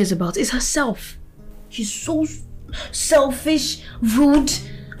person she cares about is herself. She's so selfish, rude,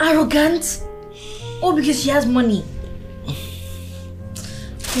 arrogant. All because she has money.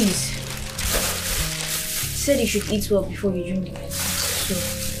 Please. Said you should eat well before you drink the medicine.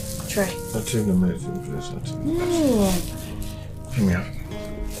 So, try. I'll take the medicine first. No. Give me up.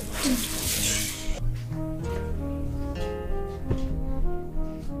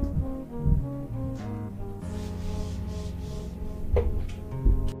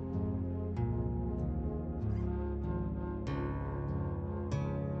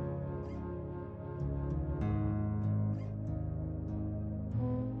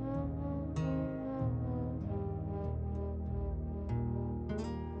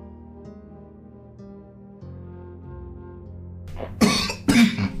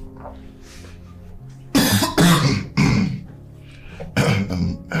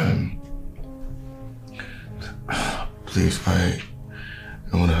 Please, I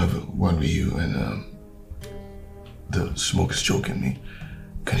want to have one with you, and the smoke is choking me.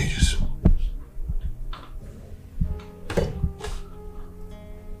 Can you just...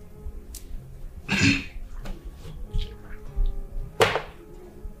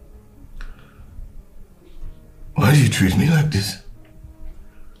 Why do you treat me like this?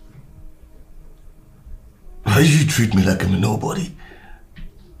 Why do you treat me like I'm a nobody?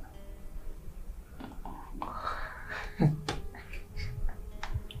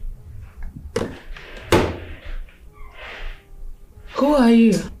 Who are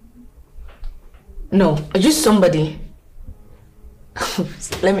you? No, are you somebody?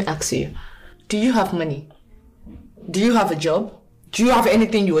 Let me ask you. Do you have money? Do you have a job? Do you have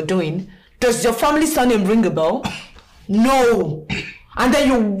anything you are doing? Does your family surname ring a bell? No. And then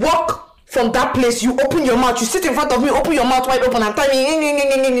you walk from that place, you open your mouth, you sit in front of me, open your mouth wide open and tell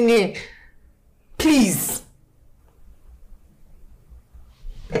me, please.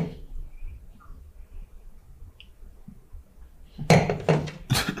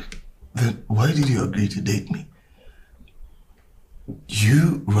 Then why did you agree to date me?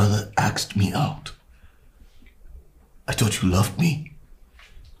 You rather asked me out. I thought you loved me.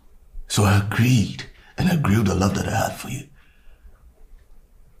 So I agreed, and I grew the love that I had for you.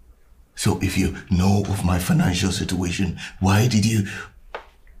 So if you know of my financial situation, why did you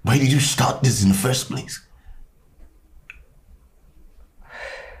start this in the first place?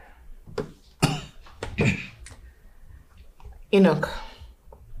 Enoch,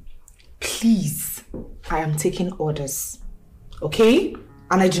 please, I am taking orders, okay?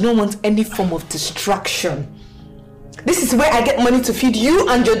 And I do not want any form of distraction. This is where I get money to feed you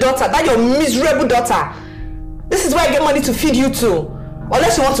and your daughter, that your miserable daughter. This is where I get money to feed you too.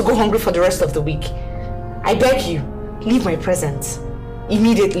 Unless you want to go hungry for the rest of the week. I beg you, leave my presence.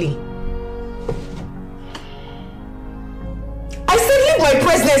 Immediately. I said leave my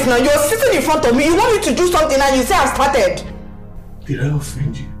presence now. You're sitting in front of me. You want me to do something and you say I've started. Did I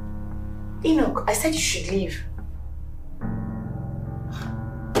offend you? Enoch, I said you should leave.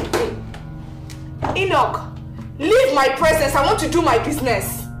 Enoch, leave my presence. I want to do my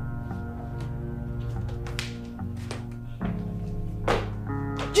business.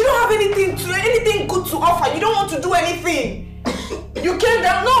 You don't have anything good to offer. You don't want to do anything. You came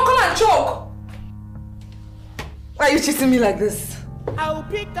down. No, come and choke. Why are you chasing me like this? I will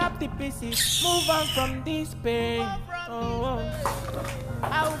pick up the pieces, move on from this pain. Oh.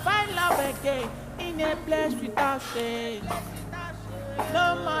 I will find love again in a place without shame.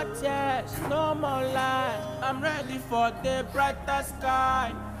 No more tears, no more lies. I'm ready for the brighter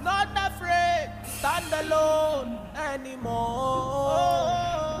sky. Not afraid, stand alone anymore.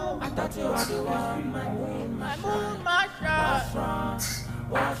 I thought you were the one, my moon, my shine.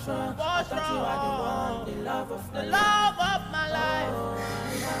 What's wrong? I thought you were the one, the love of my life.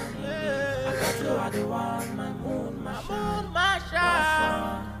 Yeah. I thought you were the one, my moon, my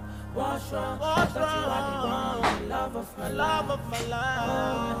shine. What's wrong? I thought you were the one, the love of my life.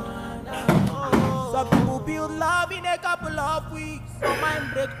 Some people build love in a couple of weeks. Some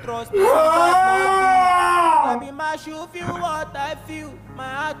mind break trust. Let me mash you feel what I feel. My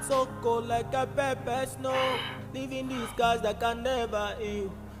heart so cold like a pepper snow. Living these scars that can never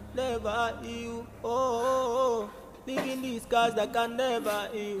heal, never heal. Oh. Living these scars that can never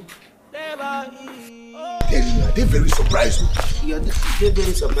heal, never heal. They're very surprised. Yeah, they're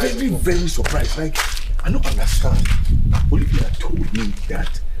very surprised. Very surprised. Like, I don't understand. Olivia told me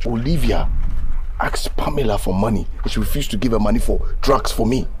that Olivia asked Pamela for money and she refused to give her money for drugs for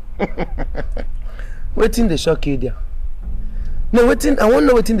me. Waiting the shock you there. No, waiting, I won't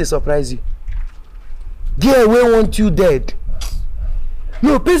know waiting they surprise you. Girl, we want you dead.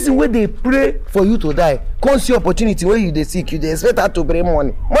 No, person where they pray for you to die, can't see opportunity where you they seek, you they expect her to bring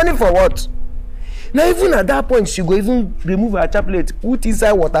money. Money for what? Now even at that point, she go even remove her chaplet, put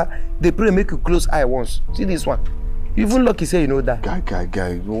inside water, they pray make you close eye once. See this one. You even lucky say you know that.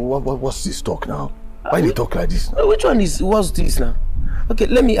 Guy, what's this talk now? Why they talk like this now? Which one is, what's this now? Okay,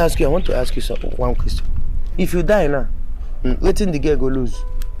 let me ask you, I want to ask you one question. If you die now, waiting the girl go lose.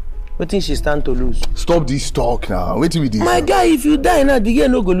 Waiting she stand to lose. Stop this talk now. Wait till we do. My guy, if you die now, the girl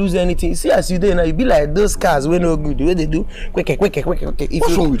no go lose anything. See as you die now, you be like those cars wey no good. The way they do, quick. What's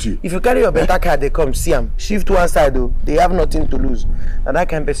wrong with you? If you carry your better car, they come see them. Shift one side though, they have nothing to lose. And that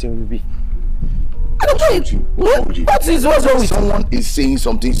kind of person will be. What's wrong with you? What's wrong with you? What's wrong with someone is saying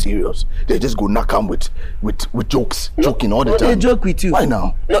something serious? They just go knock him with jokes, joking all the time. They joke with you. Why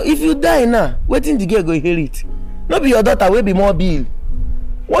now? No, if you die now, waiting the girl go hear it. Not be your daughter will be more bill.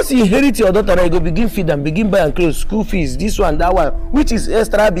 Once you inherit your daughter, you go begin feed them, begin buy and clothes, school fees, this one, that one, which is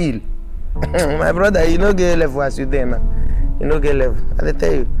extra bill. My brother, you no get level as you there now. You no get level. I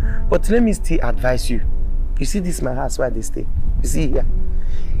tell you. But let me still advise you. You see this my house where they stay. You see here.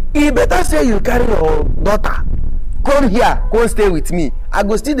 You better say you carry your daughter. Come here, come stay with me. I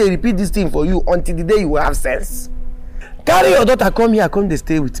go still they repeat this thing for you until the day you will have sense. Carry your daughter, come here, come they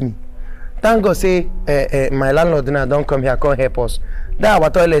stay with me. Thank God say my landlord now don't come here, come help us. That our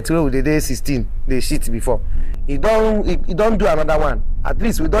toilet where with the day 16, they shit before. He don't do another one. At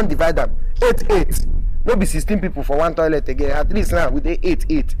least we don't divide them. 8. No be 16 people for one toilet again. At least now with the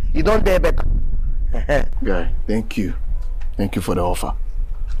 8. You don't dare better. Guy, thank you. Thank you for the offer.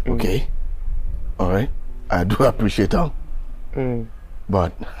 Okay. Alright. I do appreciate that.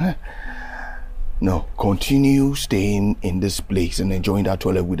 But no, continue staying in this place and enjoying that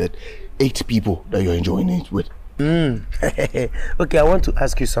toilet with the 8 people that you're enjoying it with. Okay, I want to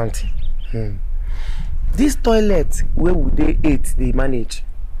ask you something. This toilet, where would they manage?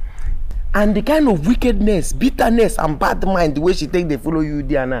 And the kind of wickedness, bitterness, and bad mind, the way she take they follow you,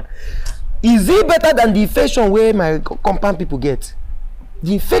 Diana, is it better than the infection where my compound people get?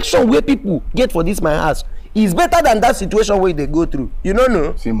 The infection where people get for this my house is better than that situation where they go through. You don't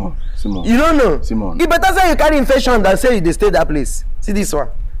know? Simon. You don't know? Simon. It better say you carry infection than say they stay that place. See this one.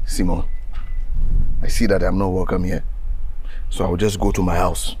 Simon, I see that I'm not welcome here. So I will just go to my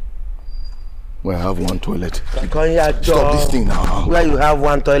house where I have one toilet. Stop this thing now. Where you have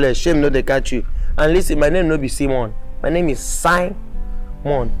one toilet, shame no they catch you. And listen, my name no be Simon. My name is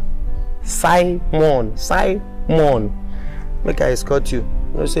Simon. Make I escort you.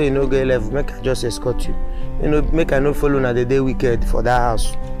 No say you no go level. Make I just escort you. You know, make I no follow na the day wicked for that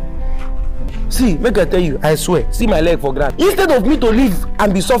house. See, make I tell you, I swear, see my leg for ground. Instead of me to live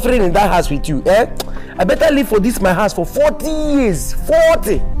and be suffering in that house with you, I better live for this my house for 40 years.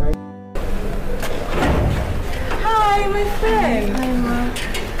 40! Hi, my friend. Hi, Ma.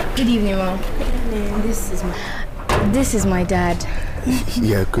 Good evening, Ma. This is my dad.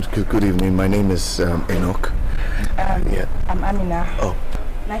 Yeah, good evening. My name is Enoch. Yeah. I'm Amina. Oh.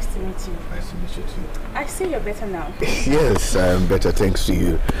 Nice to meet you. Nice to meet you too. I see you're better now. Yes, I'm better thanks to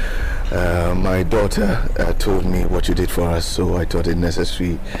you. My daughter told me what you did for us, so I thought it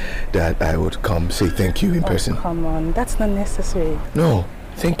necessary that I would come say thank you in person. Come on, that's not necessary. No,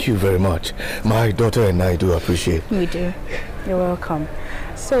 thank you very much. My daughter and I do appreciate. We do. You're welcome.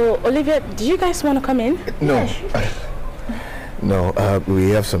 So, Olivia, do you guys want to come in? No. No, we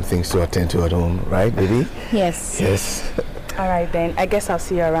have some things to attend to at home, right, baby? Yes. Yes. All right, then. I guess I'll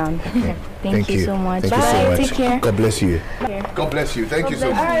see you around. Okay. Thank you so much. Thank Bye. you so much. Take care. God bless you. Okay. God bless you. Thank you so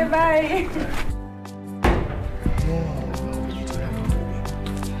much. All right, bye.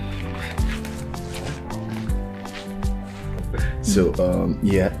 So,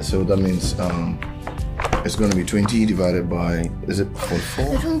 yeah, so that means it's going to be 20 divided by, is it 44?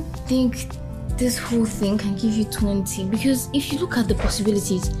 I don't think this whole thing can give you 20 because if you look at the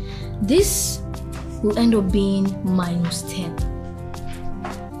possibilities, this will end up being -10.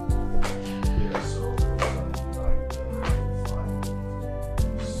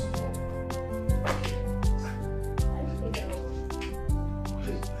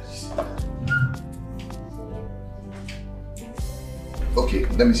 Okay,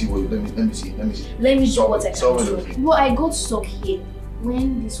 let me see. Let me see. Let me do what I Solve can it, do. okay. Well, I got stuck here.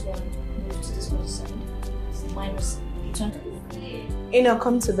 When this one moved to this other side, it's -20.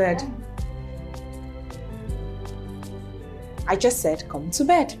 Come to bed. I just said come to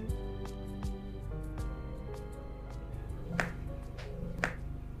bed.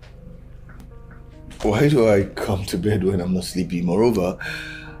 Why do I come to bed when I'm not sleepy? Moreover,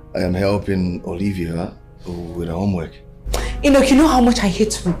 I am helping Olivia with her homework. Enoch, you know how much I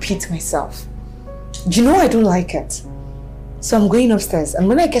hate to repeat myself. You know I don't like it. So I'm going upstairs, and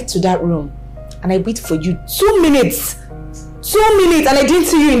when I get to that room and I wait for you 2 minutes, 2 minutes, and I didn't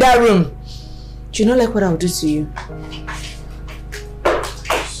see you in that room, do you know like what I'll do to you?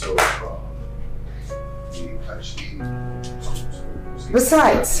 So, we actually...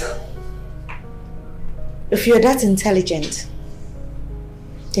 Besides, if you're that intelligent,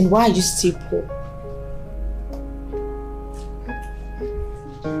 then why are you still poor?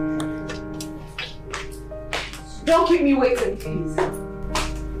 Don't keep me waiting, please.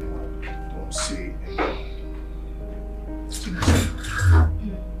 Don't see.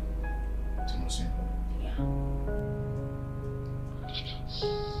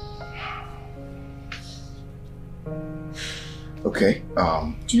 Okay,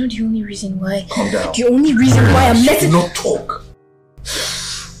 Do you know the only reason why? calm down. The only reason why I'm Do letting... not talk.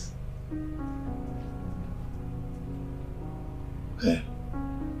 Okay.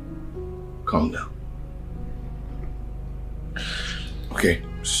 Calm down. Okay,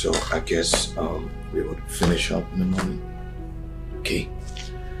 so I guess we would finish up in the morning. Okay.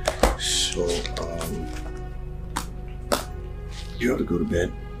 So you have to go to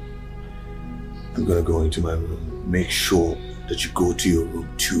bed. I'm gonna go into my room. Make sure that you go to your room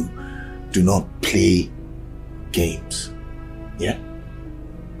too. Do not play games. Yeah?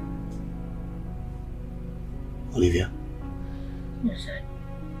 Olivia? Yes, sir.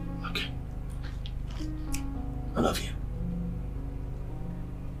 Okay. I love you.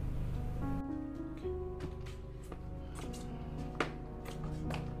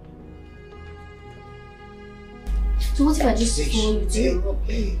 So what if I just follow you to your room?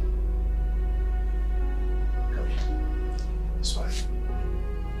 Hey. Come here. It's fine.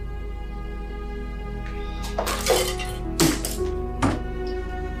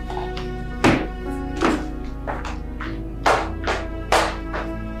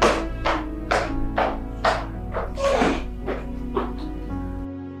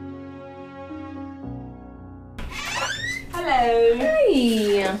 Hello.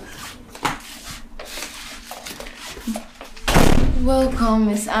 Hi. Welcome,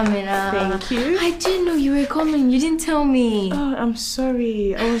 Miss Amina. Thank you. I didn't know you were coming. You didn't tell me. Oh, I'm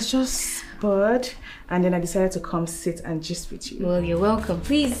sorry. I was just bored. And then I decided to come sit and gist with you. Well, you're welcome.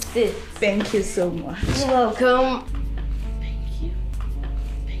 Please sit. Thank you so much. You're welcome. Thank you.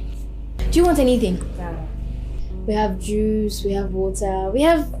 Do you want anything? Nah. We have juice, we have water, we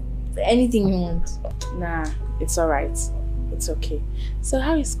have anything you want. Nah, it's alright. It's okay. So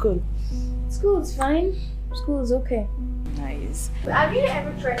how is school? School's fine. School's okay. Nice. But have you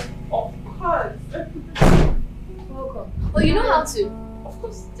ever tried? Of course. Welcome. Oh, you know how to? Of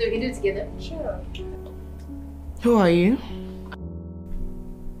course. So we can do it together? Sure. Who are you?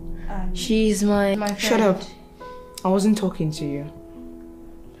 She's my friend. Shut up. I wasn't talking to you.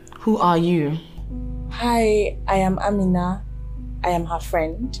 Who are you? Hi, I am Amina. I am her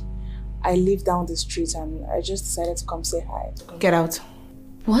friend. I live down the street and I just decided to come say hi. Get out.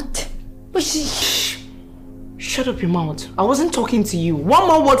 What? But she... Shut up your mouth. I wasn't talking to you. One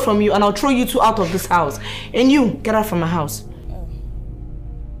more word from you and I'll throw you two out of this house. And you, get out from my house.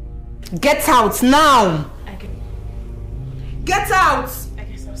 Get out now! Get out! I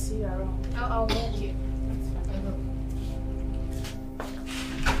guess I'll see you around. I'll get you.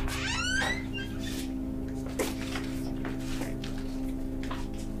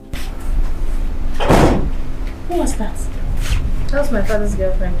 Who was that? That was my father's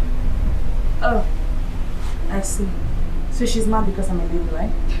girlfriend. Oh, I see. So she's mad because I'm a lady,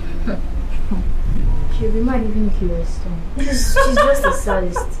 right? She'll be mad even if you were stoned. She's just a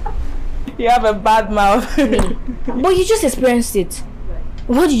sadist. You have a bad mouth. But you just experienced it.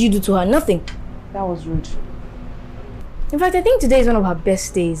 What did you do to her? Nothing. That was rude. In fact, I think today is one of her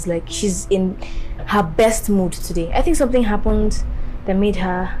best days. Like, she's in her best mood today. I think something happened that made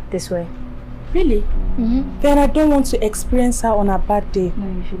her this way. Really? Then I don't want to experience her on a bad day. No,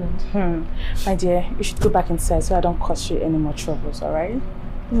 you shouldn't. My dear, you should go back inside so I don't cause you any more troubles, alright?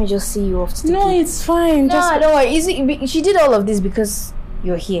 Let me just see you off to the No, key. it's fine. No, don't worry. You see, she did all of this because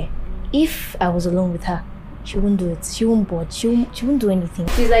you're here. If I was alone with her, she wouldn't do it. She won't budge. She won't do anything.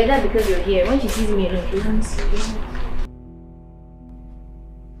 She's like that because you're here. When she sees me alone, she won't see you.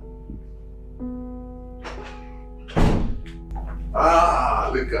 Ah,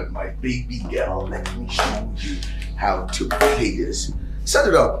 look at my baby girl. Let me show you how to play this. Set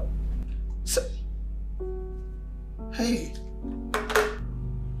it up. Hey.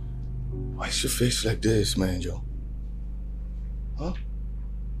 Why is your face like this, man, Joe? Huh?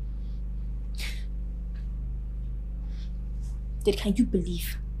 Dad, can you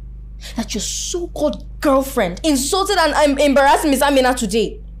believe that your so-called girlfriend insulted and embarrassed Miss Amina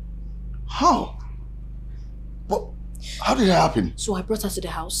today? How? What? How did that happen? So I brought her to the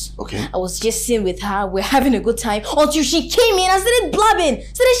house. Okay. I was just sitting with her. We're having a good time until she came in and started blabbing,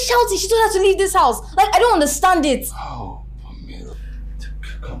 started shouting. She told her to leave this house. Like, I don't understand it. Oh, Amira.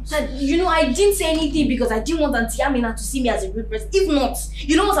 Come. Dad, you know, I didn't say anything because I didn't want Auntie Amina to see me as a rude person. If not,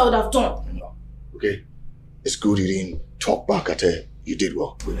 you know what I would have done? Okay. It's good you didn't talk back at her. You did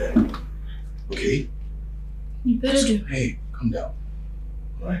well with her. Okay? You better do. Hey, calm down.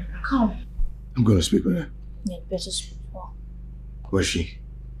 Alright? Calm. I'm gonna speak with her. Yeah, better speak. Well, Where's she?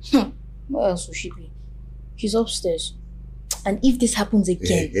 where else will she be? She's upstairs. And if this happens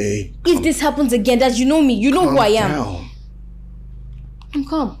again, Hey, if this happens again, Dad, you know me. You know who I am. Down. I'm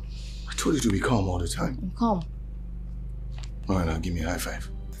calm. I told you to be calm all the time. I'm calm. Alright, now give me a high five.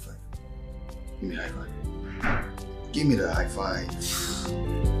 Give me a high five. Give me the high five.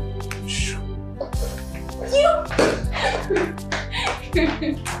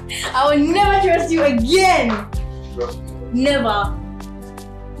 I will never trust you again. Never.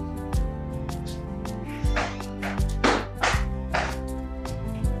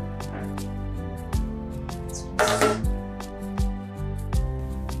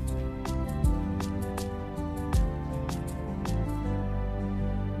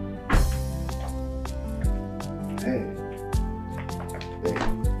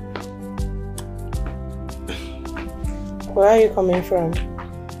 Where are you coming from?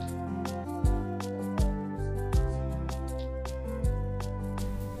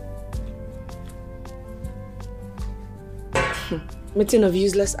 Meeting of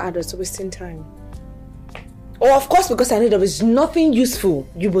useless adults, wasting time. Oh, of course, because I know there is nothing useful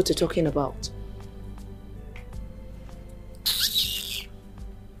you both are talking about.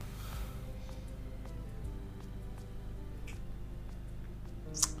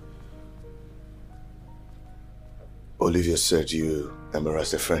 Olivia said you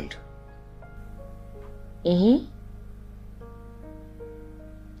embarrassed a friend.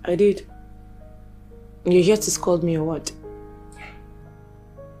 I did. You're here to scold me or what?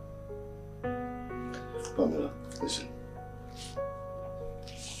 Pamela, listen.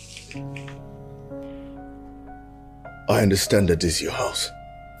 I understand that this is your house.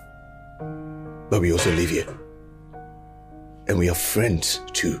 But we also live here. And we are friends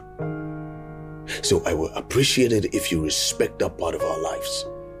too. So I will appreciate it if you respect that part of our lives.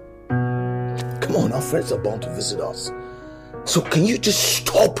 Come on, our friends are bound to visit us. So can you just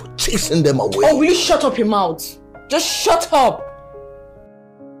stop chasing them away? Oh, will you shut up your mouth? Just shut up.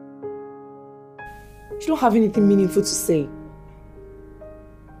 You don't have anything meaningful to say.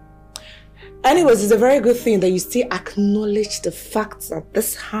 Anyways, it's a very good thing that you still acknowledge the fact that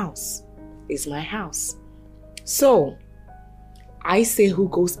this house is my house. So, I say who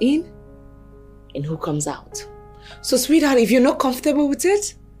goes in and who comes out. So, sweetheart, if you're not comfortable with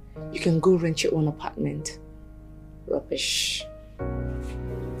it, you can go rent your own apartment. Rubbish.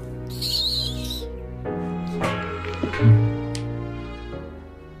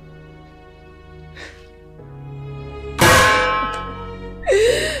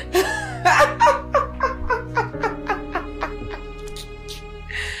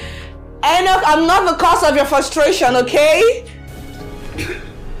 Enoch, I'm not the cause of your frustration, okay?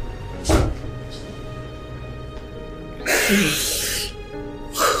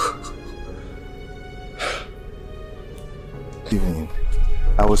 Evening.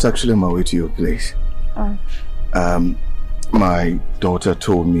 I was actually on my way to your place. My daughter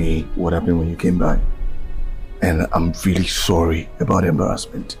told me what happened when you came by. And I'm really sorry about the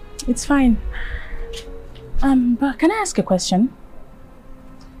embarrassment. It's fine. But can I ask a question?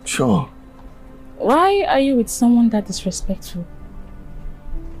 Sure. Why are you with someone that disrespectful?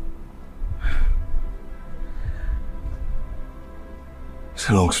 It's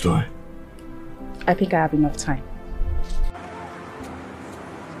a long story. I think I have enough time.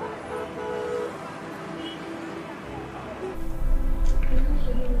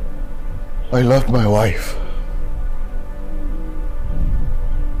 I loved my wife.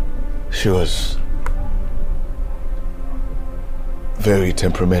 She was very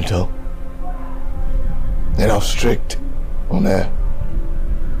temperamental, and I was strict on her.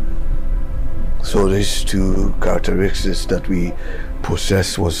 So these two characteristics that we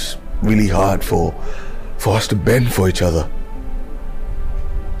possess was really hard for us to bend for each other.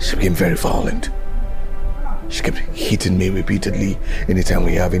 She became very violent. She kept hitting me repeatedly anytime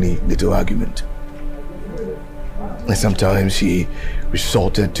we have any little argument. And sometimes she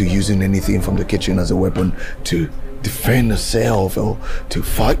resorted to using anything from the kitchen as a weapon to defend herself or to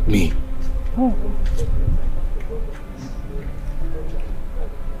fight me. Oh.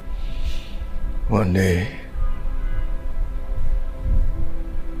 One day,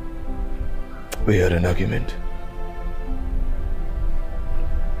 we had an argument.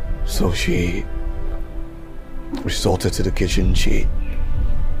 So she resorted to the kitchen. She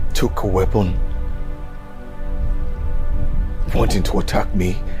took a weapon, wanting to attack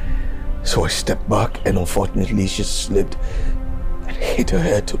me. So I stepped back, and unfortunately she slipped and hit her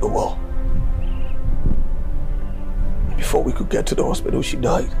head to the wall. Before we could get to the hospital, she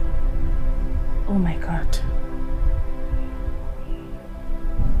died. Oh my God.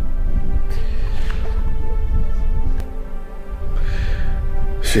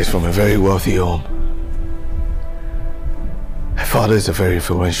 She's from a very wealthy home. Her father is a very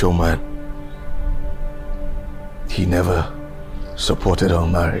influential man. He never supported our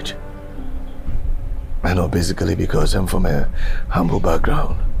marriage. I know, basically because I'm from a humble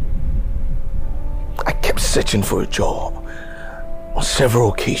background. I kept searching for a job on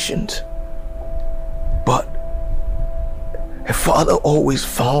several occasions. But her father always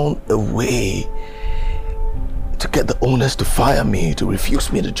found a way to get the owners to fire me, to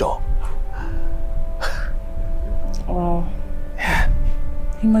refuse me the job. Wow. Yeah.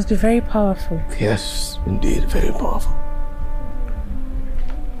 He must be very powerful. Yes, indeed, very powerful.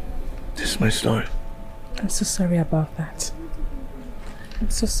 This is my story. I'm so sorry about that. I'm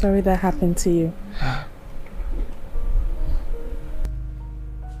so sorry that happened to you.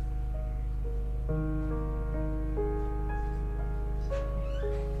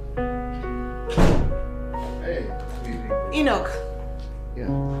 Enoch. Yeah.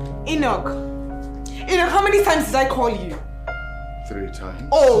 Enoch, how many times did I call you? 3 times.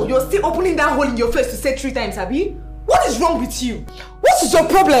 Oh, you're still opening that hole in your face to say 3 times, Abby? What is wrong with you? What is your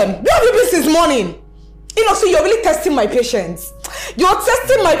problem? Where have you been since morning? Enoch, so you're really testing my patience. You're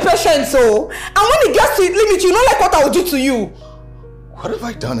testing my patience, oh. And when it gets to its limit, you know like what I will do to you. What have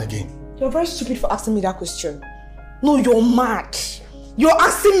I done again? You're very stupid for asking me that question. No, you're mad. You're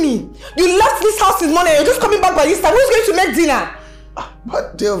asking me. You left this house this morning and you're just coming back by this time. Who's going to make dinner?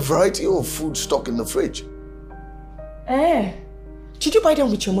 But there are a variety of food stock in the fridge. Did you buy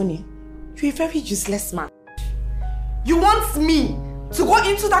them with your money? You're a very useless man. You want me to go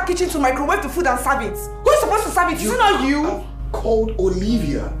into that kitchen to microwave the food and serve it? Who's supposed to serve it? Is it not you? I've called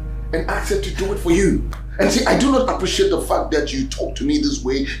Olivia and asked her to do it for you. And see, I do not appreciate the fact that you talk to me this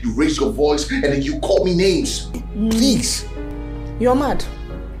way, you raise your voice, and then you call me names. Please. You're mad.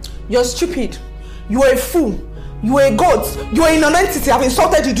 You're stupid. You are a fool. You are a god. You are an entity. I've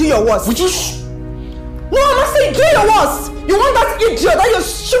insulted you. Do your worst. Would you? No, I'm not saying do your worst. You want that idiot, that your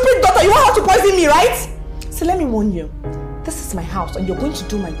stupid daughter, you want her to poison me, right? So let me warn you. This is my house and you're going to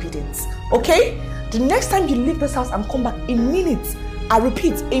do my biddings. Okay? The next time you leave this house and come back, a minute. I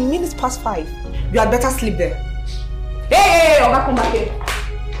repeat, a minute past 5. You had better sleep there. Hey, Oga, come back here.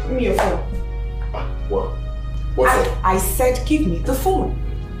 Give me your phone. What? What's up? I said give me the phone.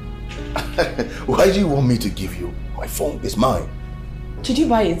 Why do you want me to give you my phone? It's mine. Did you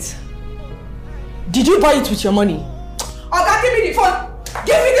buy it? Did you buy it with your money? Oga, give me the phone.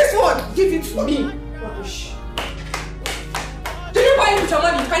 Give me this one. Give it to me. Rubbish. Did you buy it with your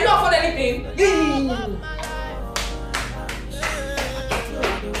money? Can you afford anything?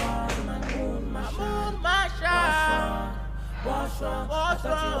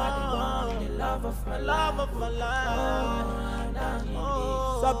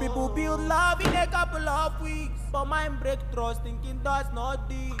 Some people build love in a couple of weeks, but mine break trust thinking that's not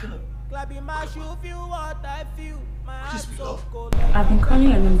deep. Clapping my shoe, feel what I feel. My heart's so cold. I've been calling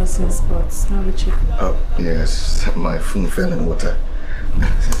your number since, but now we check. Oh, yes. My phone fell in water.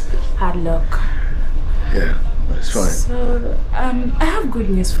 Hard luck. Yeah, but it's fine. So, I have good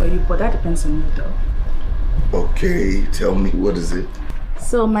news for you, but that depends on you though. Okay, tell me, what is it?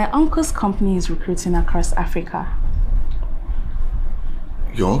 So, my uncle's company is recruiting across Africa.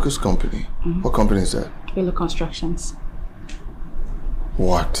 Your uncle's company? Mm-hmm. What company is that? Bello Constructions.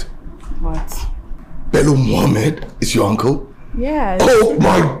 What? What? Bello Mohammed is your uncle? Yes. Oh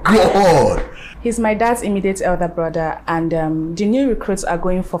my God! He's my dad's immediate elder brother, and the new recruits are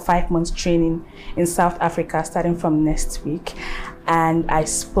going for 5 months training in South Africa starting from next week. And I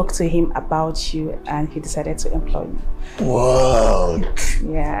spoke to him about you, and he decided to employ you. What?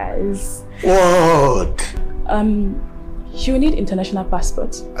 Yes. What? You need international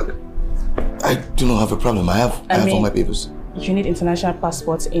passport. I do not have a problem. I have all my papers. You need international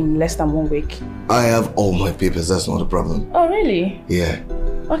passport in less than 1 week. I have all my papers. That's not a problem. Oh, really? Yeah.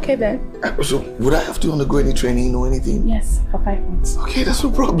 Okay then. So, would I have to undergo any training or anything? Yes, for 5 months. Okay, that's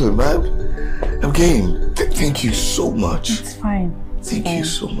no problem. I'm game. Thank you so much. It's fine. Thank you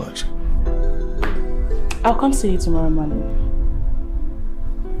so much. I'll come see you tomorrow morning.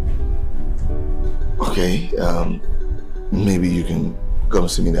 Okay, maybe you can come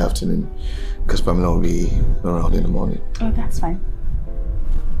see me in the afternoon, because Pamela will be around in the morning. Oh, that's fine.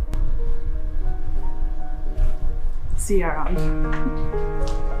 See you around.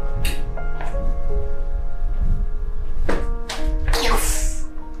 Yes!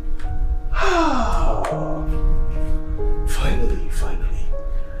 Finally.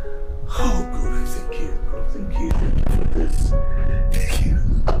 Oh, good. Thank you. Thank you for this. Thank you.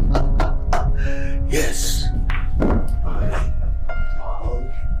 Yes.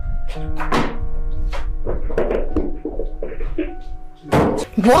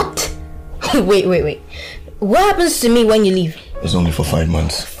 What? Wait. What happens to me when you leave? It's only for 5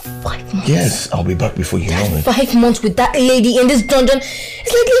 months. 5 months? Yes, I'll be back before you know it. 5 months with that lady in this dungeon?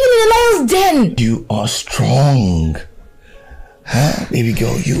 It's like living in a lion's den. You are strong. Huh? Baby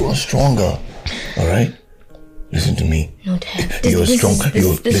girl, you are stronger. Alright? Listen to me. No, Dad. You're strong.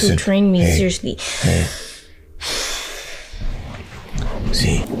 This will train me, seriously. Hey.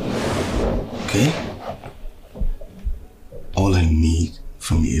 See? Okay? All I need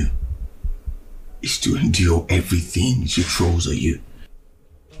from you is to endure everything she throws at you.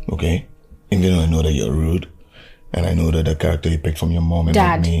 Okay? Even though I know that you're rude, and I know that the character you picked from your mom and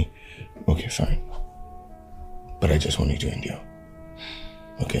Dad. me. Okay, fine. But I just want you to endure.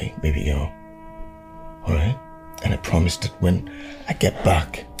 Okay, baby girl. Alright? And I promise that when I get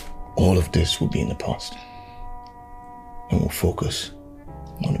back, all of this will be in the past. And we'll focus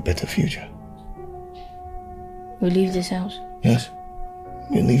on a better future. We leave this house? Yes.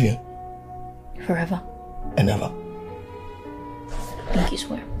 We'll leave here. Forever? And ever. Pinky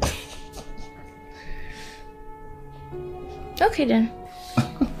swear. Okay then.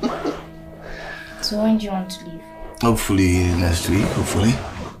 So when do you want to leave? Hopefully next week, hopefully.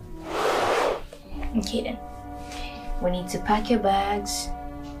 Okay then. We need to pack your bags,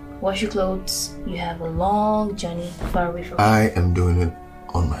 wash your clothes. You have a long journey far away from home. I am doing it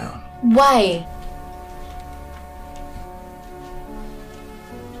on my own. Why?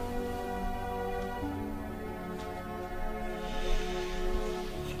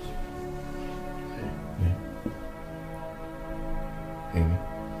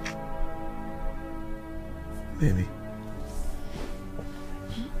 Baby.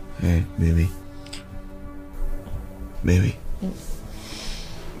 Hey, baby. Baby.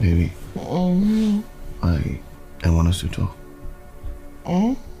 Baby. I want us to talk.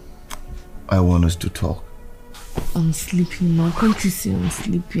 I want us to talk. I'm sleeping now. Can't you see I'm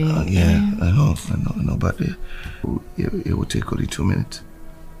sleeping? Yeah, I know, but it will take only 2 minutes.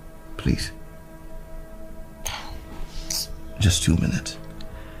 Please. Just 2 minutes.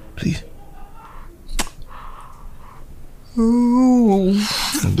 Please. Oh.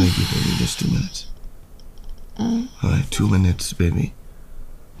 I beg you, baby, just 2 minutes. Alright, 2 minutes, baby.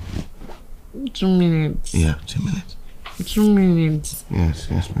 2 minutes. Yeah, 2 minutes. 2 minutes. Yes,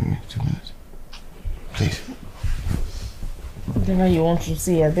 baby, 2 minutes. Please. Whatever you want to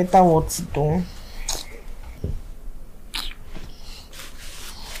say, I better what to do.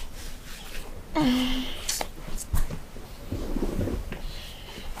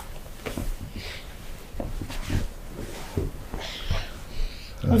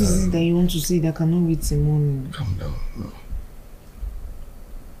 What is it that you want to say that cannot wait till morning? Calm down. No.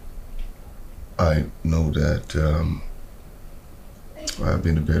 I know that I've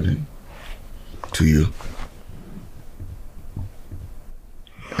been a burden to you.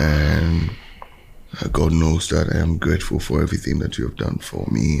 And God knows that I am grateful for everything that you have done for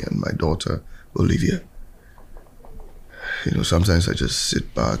me and my daughter, Olivia. You know, sometimes I just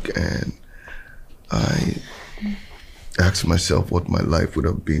sit back and I ask myself what my life would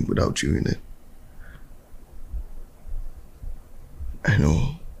have been without you in it. I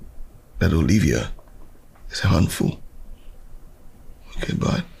know that Olivia is a handful. Okay,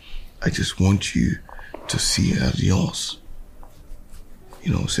 but I just want you to see her as yours.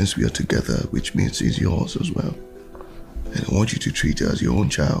 You know, since we are together, which means she's yours as well. And I want you to treat her as your own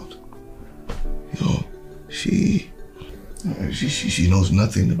child. You know, she knows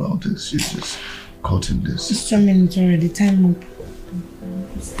nothing about this. She's just caught in this. It's 2 minutes already. Time up.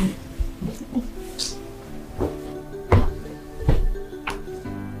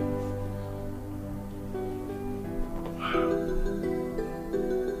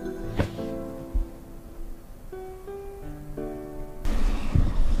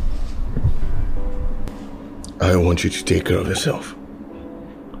 I want you to take care of yourself.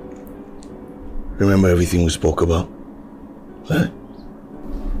 Remember everything we spoke about? Huh?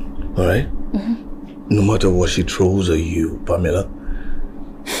 Alright? No matter what she throws at you, Pamela,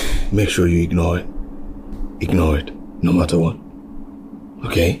 make sure you ignore it. Ignore it, no matter what.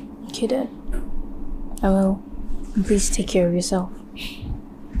 Okay? Okay, Dad. I will. And please take care of yourself.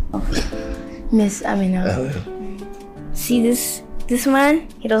 Oh. Miss Amina. See this man?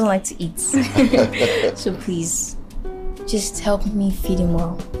 He doesn't like to eat. So please, just help me feed him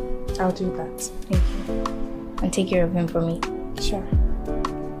well. I'll do that. Thank you. And take care of him for me. Sure.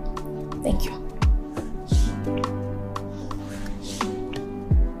 Thank you.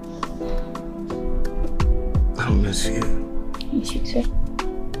 I'll miss you. Miss you too.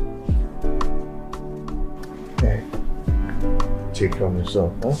 Hey, take care of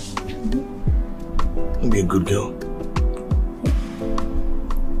yourself, huh? Be a good girl.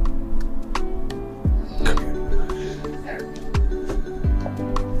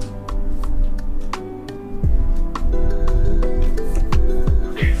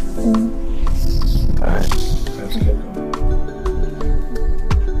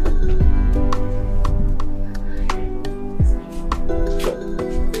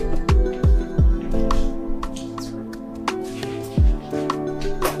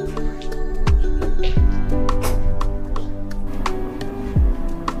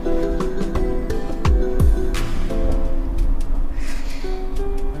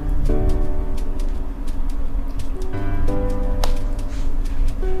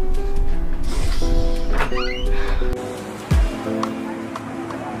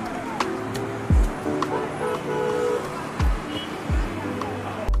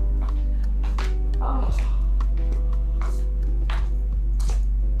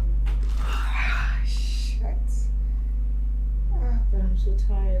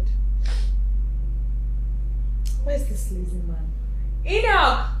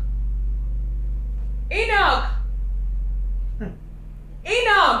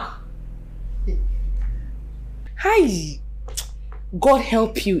 God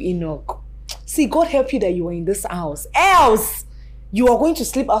help you, Enoch. See, God help you that you are in this house. Else, you are going to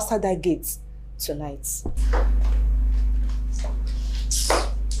sleep outside that gate tonight.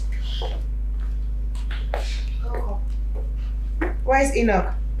 Where is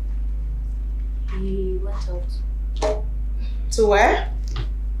Enoch? He went out. To where?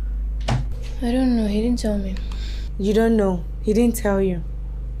 I don't know. He didn't tell me. You don't know. He didn't tell you.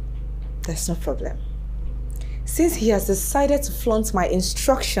 That's no problem. Since he has decided to flaunt my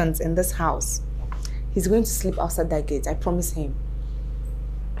instructions in this house, he's going to sleep outside that gate. I promise him.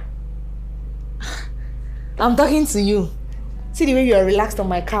 I'm talking to you. See the way you are relaxed on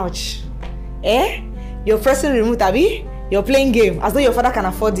my couch. Eh? You're pressing remote, Abby? You're playing game as though your father can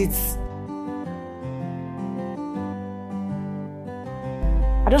afford it.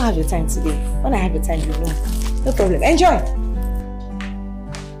 I don't have your time today. When I have your time, you know. No problem. Enjoy.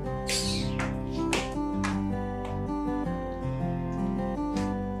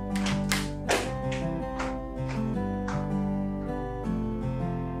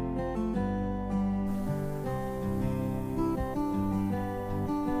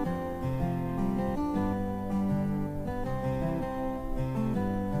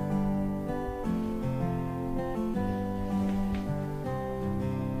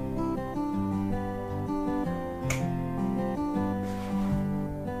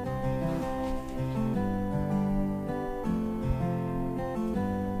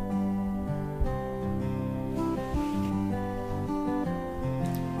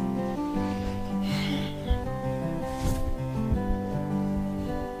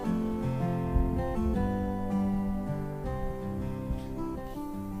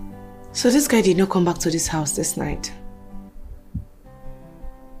 So this guy did not come back to this house this night?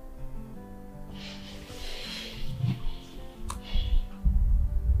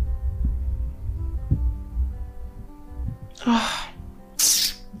 Oh.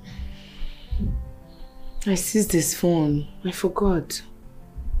 I seized his phone. I forgot.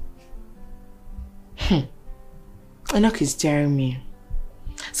 Enoch is daring me.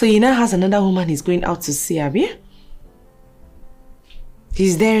 So he now has another woman he's going out to see, Abby?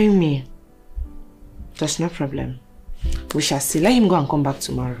 He's daring me. That's no problem. We shall see. Let him go and come back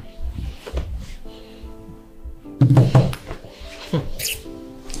tomorrow.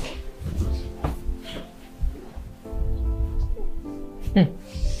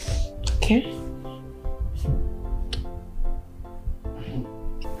 Okay.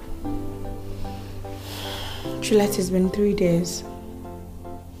 Juliet, it's been 3 days.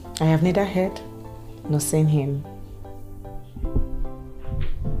 I have neither heard nor seen him.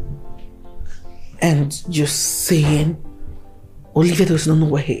 And you're saying Olivia does not know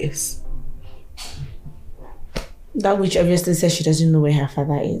where he is? That witch obviously says she doesn't know where her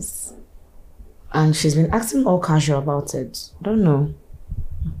father is. And she's been acting all casual about it. I don't know.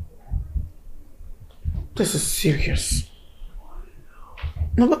 This is serious.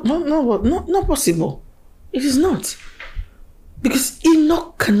 Not possible. It is not. Because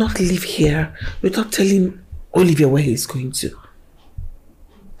Enoch cannot live here without telling Olivia where he is going to.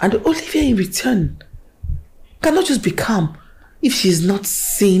 And Olivia in return cannot just be calm if she is not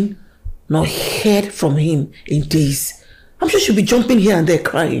seen nor heard from him in days. I'm sure she'll be jumping here and there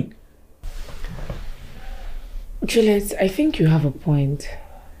crying. Juliet, I think you have a point.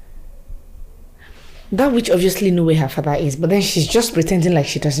 That witch obviously knew where her father is, but then she's just pretending like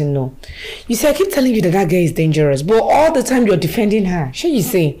she doesn't know. You see, I keep telling you that that girl is dangerous, but all the time you're defending her. Shall you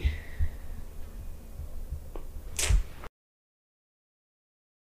say?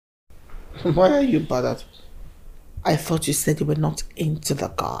 Why are you bothered? I thought you said you were not into the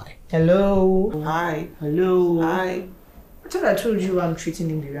guy. Hello. Hi. Hello. Hi. I thought I told you I'm treating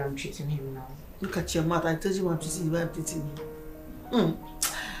him the way I'm treating him now. Look at your mouth. I told you I'm treating the way I'm treating you.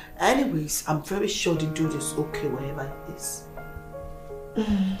 Anyways, I'm very sure the dude is okay wherever he is.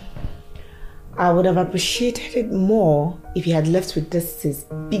 I would have appreciated it more if he had left with this his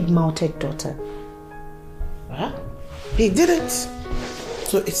big-mouthed daughter. Huh? He didn't.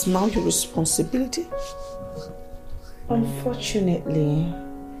 So it's now your responsibility? Unfortunately.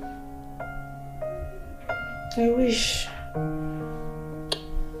 I wish.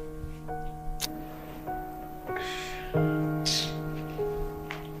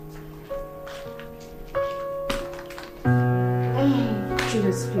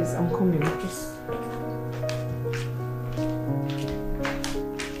 Julius, please, I'm coming. Just...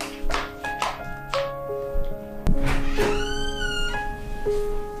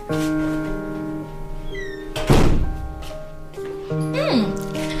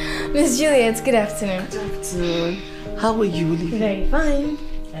 Miss Juliet, good afternoon. Good afternoon. How are you, Olivia? Very fine.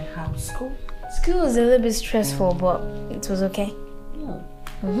 And how's school? School was a little bit stressful, but it was okay.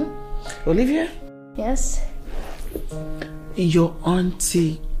 Olivia? Yes? Your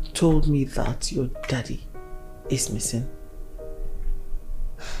auntie told me that your daddy is missing.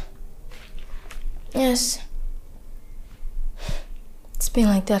 Yes. It's been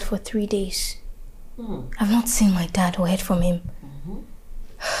like that for 3 days. I've not seen my dad or heard from him.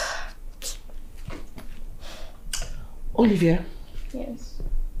 Olivia? Yes?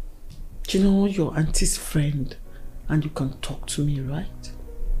 Do you know your auntie's friend and you can talk to me, right?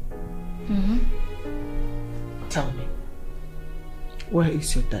 Tell me, where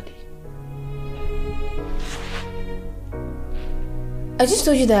is your daddy? I just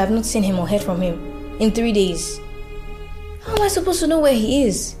told you that I've not seen him or heard from him in 3 days. How am I supposed to know where he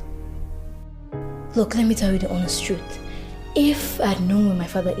is? Look, let me tell you the honest truth. If I'd known where my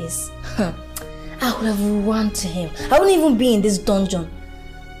father is, I would have run to him. I wouldn't even be in this dungeon.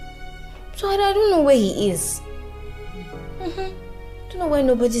 So I don't know where he is. I don't know why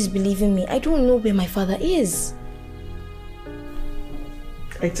nobody's believing me. I don't know where my father is.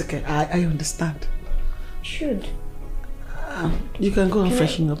 It's okay. I understand. Should. You can go and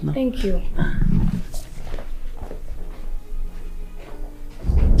freshen up now. Thank you.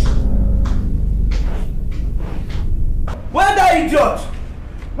 Where that idiot?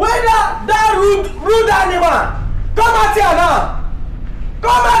 Where that rude animal? Come out here now!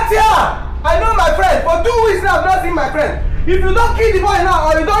 Come out here! I know my friend. For 2 weeks now I've not seen my friend. If you don't kill the boy now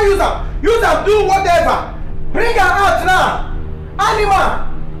or you don't use him, do whatever. Bring her out now.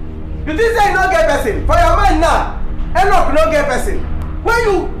 Animal! You think say you don't get person? For your mind now, Enoch don't get person. When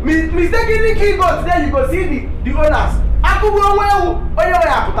you mistakenly kill goat, then you go see the owners.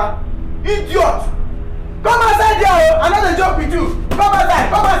 Idiot! Come outside here, oh! I'm not a joke with you. Come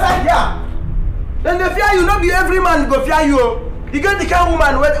outside here. Then they fear you, not be every man go fear you. You get the kind of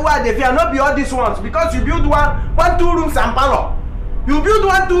woman where they fear, not be all these ones. Because you build one 2 rooms and parlor. You build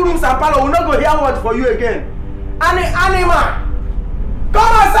 1 2 rooms and parlor, will not go hear word for you again. Animal!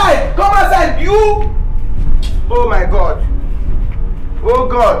 Come outside, you! Oh my God. Oh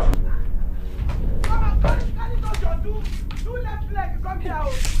God. Come outside, carry not your two left leg, come here.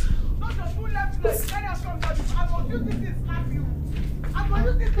 Not your 2 left legs, carry us from there. I'm going to use this to slap you. I'm going to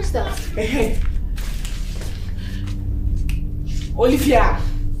use this to slap you. Hey. Olivia,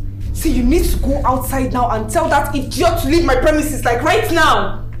 see, you need to go outside now and tell that idiot to leave my premises, like right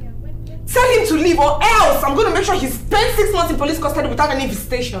now. Tell him to leave or else I'm going to make sure he spends 6 months in police custody without any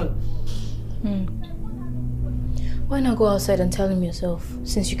visitation. Why not go outside and tell him yourself,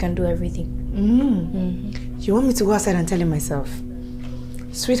 since you can do everything? You want me to go outside and tell him myself?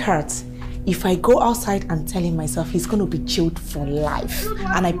 Sweetheart, if I go outside and tell him myself, he's going to be jailed for life.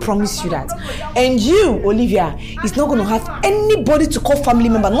 And I promise you that. And you, Olivia, he's not going to have anybody to call family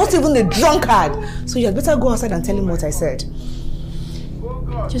member, not even a drunkard. So you had better go outside and tell him what I said.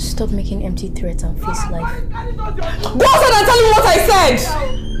 Just stop making empty threats and face life. Go outside and tell him what I said!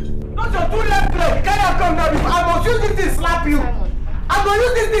 Not your 2 left legs, can you come down? I'm going to use this to slap you. I'm going to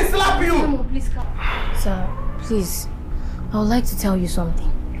use this to slap you. Simon, please come. Sir, please, I would like to tell you something.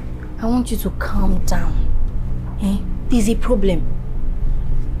 I want you to calm down. There's a problem.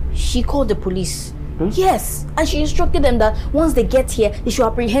 She called the police. Yes, and she instructed them that once they get here, they should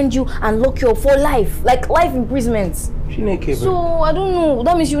apprehend you and lock you up for life. Like life imprisonment. So, I don't know.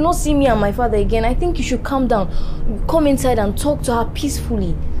 That means you'll not see me and my father again. I think you should calm down. Come inside and talk to her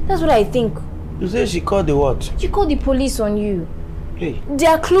peacefully. That's what I think. You say she called the what? She called the police on you. Hey. They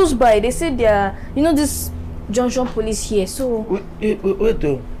are close by. They said they are, this junction police here. So... Wait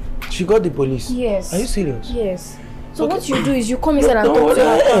though. She got the police? Yes. Are you serious? Yes. So what you do is you come inside and talk to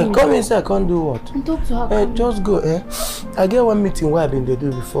her. Come inside, can't do what? And talk to her. Just go, I get one meeting where I've been to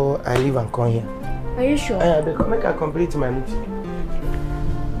do before I leave and come here. Are you sure? Make her complete my meeting.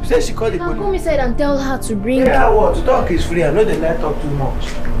 You said she called the police. Come inside and tell her to bring... Yeah, what? Talk is free. I know they like talk too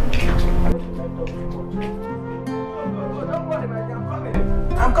much.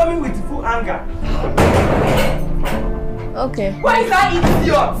 I'm coming with full anger. Okay. Where is that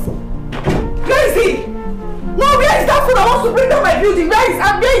idiot? Where is he? No, where is that fool that wants to bring down my building?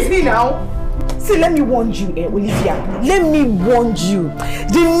 Where is he now? See, let me warn you, Olivia. Let me warn you.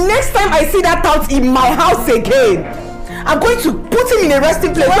 The next time I see that out in my house again, I'm going to put him in a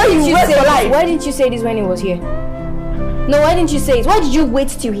resting place where you rest for life. Why didn't you say this when he was here? No, why didn't you say it? Why did you wait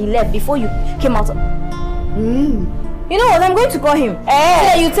till he left before you came out? You know what? I'm going to call him.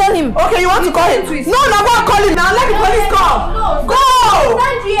 Yeah, you tell him. Okay, you want to call him? No, go and call him now. Let the police come. No, go!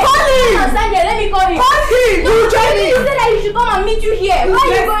 Stand here. Call him! Stand here. Let me call him. Call him! You join me! You said that he should come and meet you here. Where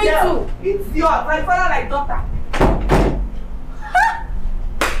are you going to? It's yours. My father like daughter.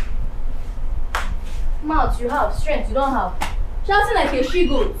 Mouth, you have. Strength, you don't have. Shouting like a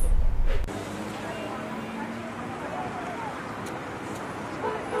she-goat.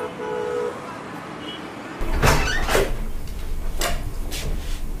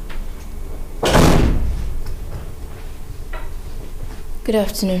 Good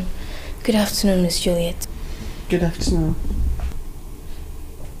afternoon. Good afternoon, Miss Juliet. Good afternoon.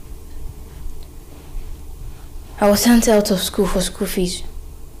 I was sent out of school for school fees.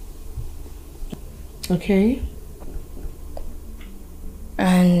 Okay.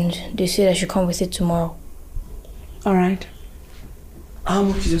 And they said I should come with it tomorrow. Alright. How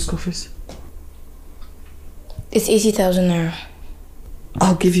much is your school fees? It's 80,000 naira.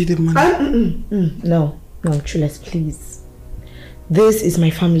 I'll give you the money. No, Juliet, please. This is my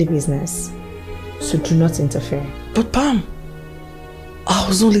family business, so do not interfere. But Pam, I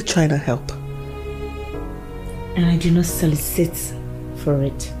was only trying to help. And I do not solicit for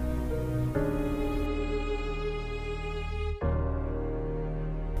it.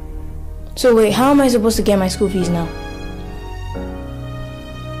 So wait, how am I supposed to get my school fees now?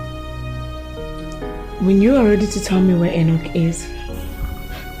 When you are ready to tell me where Enoch is,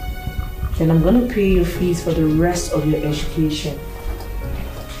 then I'm going to pay your fees for the rest of your education.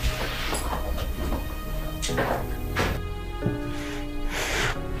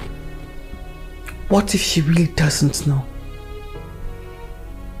 What if she really doesn't know?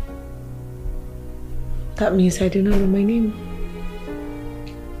 That means I do not know my name.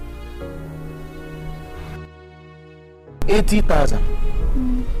 80,000.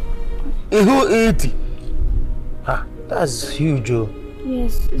 A whole 80. Ah, that's huge, oh.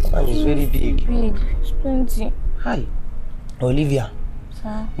 Yes, it's very big. Big, it's plenty. Hi, Olivia.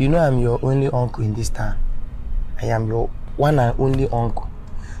 You know I'm your only uncle in this town. I am your one and only uncle.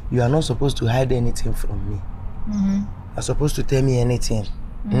 You are not supposed to hide anything from me. You're supposed to tell me anything.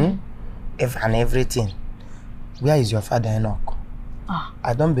 If and everything. Where is your father, Enoch?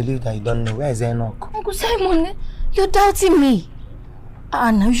 I don't believe that you don't know. Where is Enoch? Uncle Simon, you're doubting me.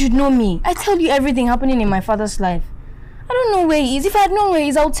 Now you should know me. I tell you everything happening in my father's life. I don't know where he is. If I had known where he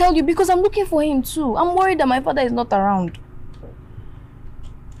is, I'll tell you because I'm looking for him too. I'm worried that my father is not around.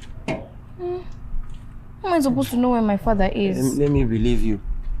 How am I supposed to know where my father is? Let me believe you.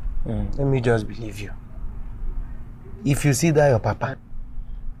 Let me just believe you. If you see that your papa,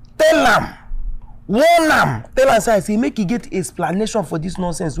 tell him, warn him, tell him, say, make you get explanation for this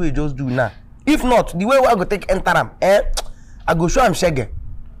nonsense we just do now. If not, the way we are going to take enter him, I go show him shege.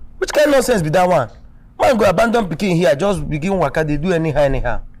 Which kind of nonsense be that one? Man go abandon pikin here, just begin waka, they do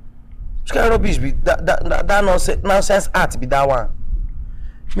anyhow. Which kind of rubbish be that nonsense art be that one?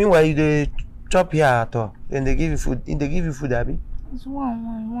 Meanwhile, you dey chop here at all. Then they give you food. They give you food, Abby? It's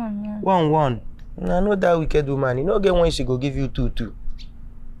one. One. I know that wicked woman. You know, get one she go give you two.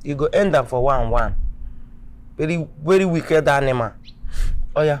 You go end up for one. Very, very wicked animal.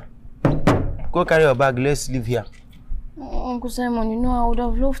 Oh yeah. Go carry your bag. Let's leave here. Uncle Simon, you know I would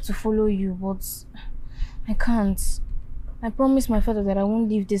have loved to follow you, but I can't. I promised my father that I won't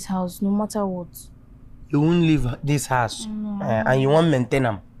leave this house, no matter what. You won't leave this house, and you won't maintain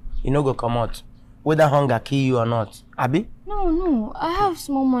them. You no go come out, whether hunger kill you or not. Abi? No. I have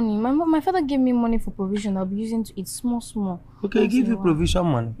small money. My father gave me money for provision. I'll be using to eat small. Okay, give you provision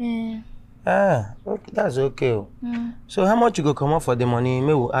money. Okay, that's okay. So how much you go come out for the money?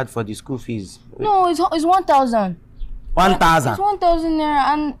 Maybe we'll add for the school fees. No, it's 1,000. 1,000. It's 1,000 naira,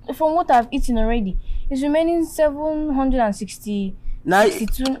 and from what I've eaten already, it's remaining 760. Now,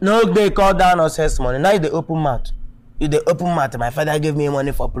 62. no, they call down or says money. Now they open mouth. If they open mouth, my father gave me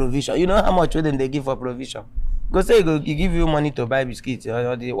money for provision. You know how much would they give for provision? Go say he give you money to buy biscuits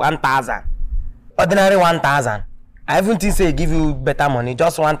or the 1,000. Ordinary 1,000. I even think say he give you better money,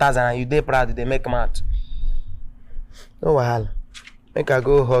 just 1,000, and you dey proud they make mouth. No wahala. Make I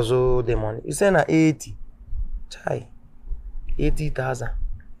go hustle the money. You say na 80. Chai. 80,000.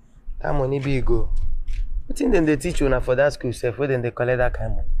 That money be go. I think then they teach you now for that school self, where then they collect that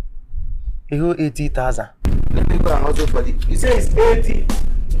kind of money. You go 80,000. Let me go and hustle for the. You say it's 80.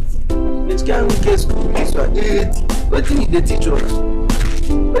 Which kind of wicked school is for 80? What thing they teach you?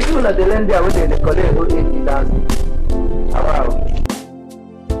 What thing that they learn there where they collect 80,000? Wow.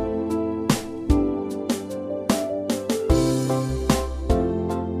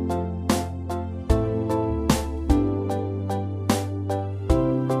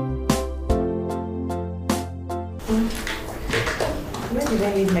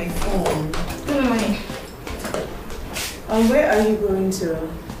 My phone. Good morning. Where are you going to?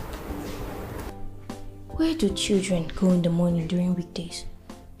 Where do children go in the morning during weekdays?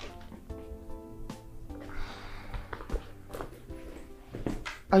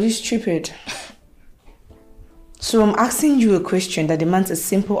 Are you stupid? So I'm asking you a question that demands a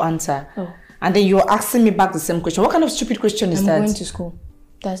simple answer. And then you're asking me back the same question. What kind of stupid question is that? I'm going to school.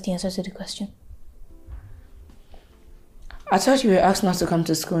 That's the answer to the question. I thought you were asked not to come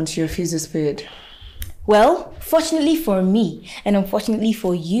to school until your fees is paid. Well, fortunately for me, and unfortunately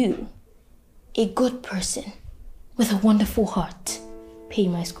for you, a good person with a wonderful heart paid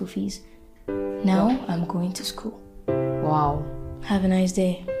my school fees. Now I'm going to school. Wow. Have a nice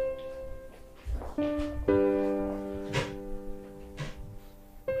day.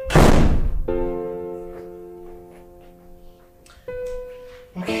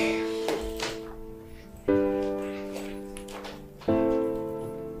 Okay.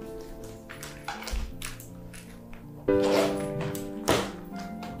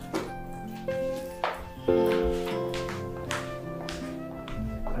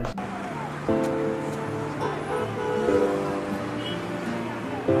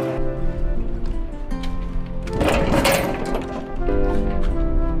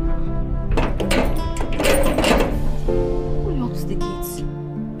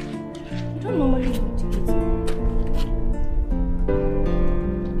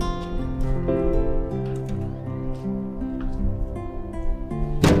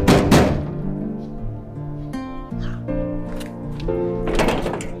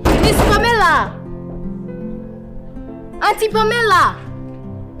 Auntie Pamela!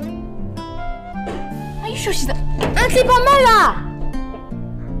 Are you sure she's there? Auntie Pamela!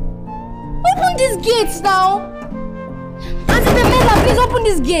 Open these gates now! Auntie Pamela, please open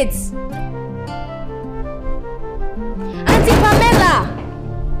these gates! Auntie Pamela!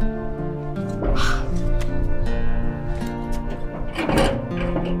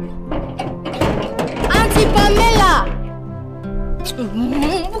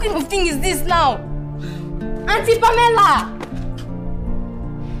 Auntie Pamela!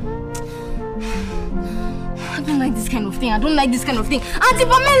 I don't like this kind of thing. Auntie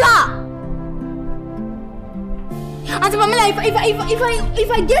Pamela! Auntie Pamela, if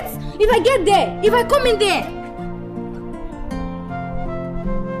I get there, if I come in there.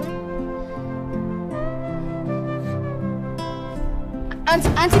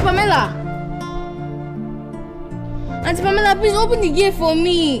 Auntie Pamela. Auntie Pamela, please open the gate for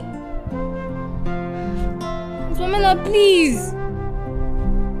me. Auntie Pamela, please.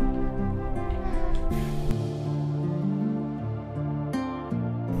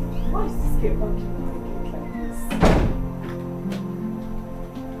 Why is this gate working like this?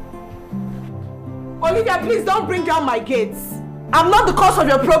 Olivia, please don't bring down my gates. I'm not the cause of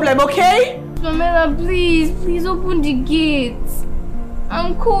your problem, okay? Auntie Pamela, please open the gate.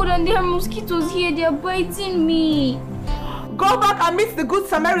 I'm cold and there are mosquitoes here. They are biting me. Go back and meet the good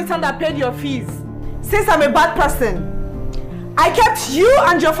Samaritan that paid your fees. Since I'm a bad person, I kept you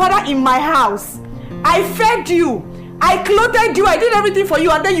and your father in my house. I fed you. I clothed you. I did everything for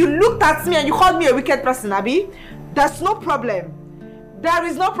you. And then you looked at me and you called me a wicked person, Abby. That's no problem. There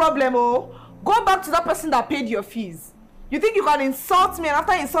is no problem, oh. Go back to that person that paid your fees. You think you can insult me and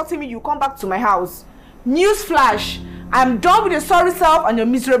after insulting me, you come back to my house? Newsflash. I'm done with your sorry self and your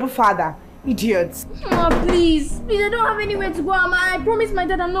miserable father. Idiots. Mama, please, I don't have anywhere to go. I promised my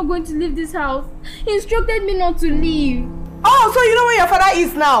dad I'm not going to leave this house. He instructed me not to leave. Oh, so you know where your father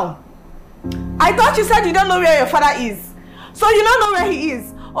is now? I thought you said you don't know where your father is. So you don't know where he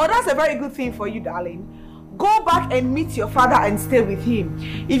is. Oh, that's a very good thing for you, darling. Go back and meet your father and stay with him.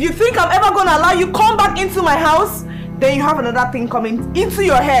 If you think I'm ever going to allow you come back into my house, then you have another thing coming into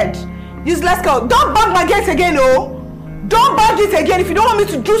your head. Useless girl. Don't bang my gate again, oh. Don't bang it again. If you don't want me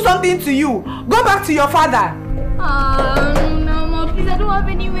to do something to you, go back to your father. No, Mama, please, I don't have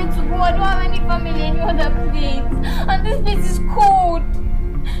anywhere to go. I don't have any family, any other place. And this place is cold.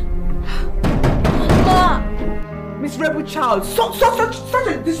 Ma! Miserable child. Such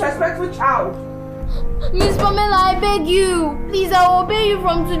a disrespectful child. Miss Pamela, I beg you. Please, I will obey you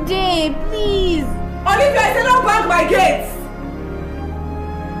from today. Please. Olivia, I said don't bang my gates.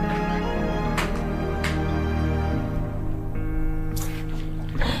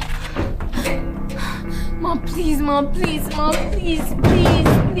 Ma, please, please,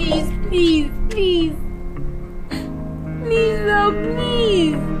 love,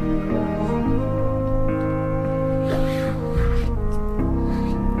 please.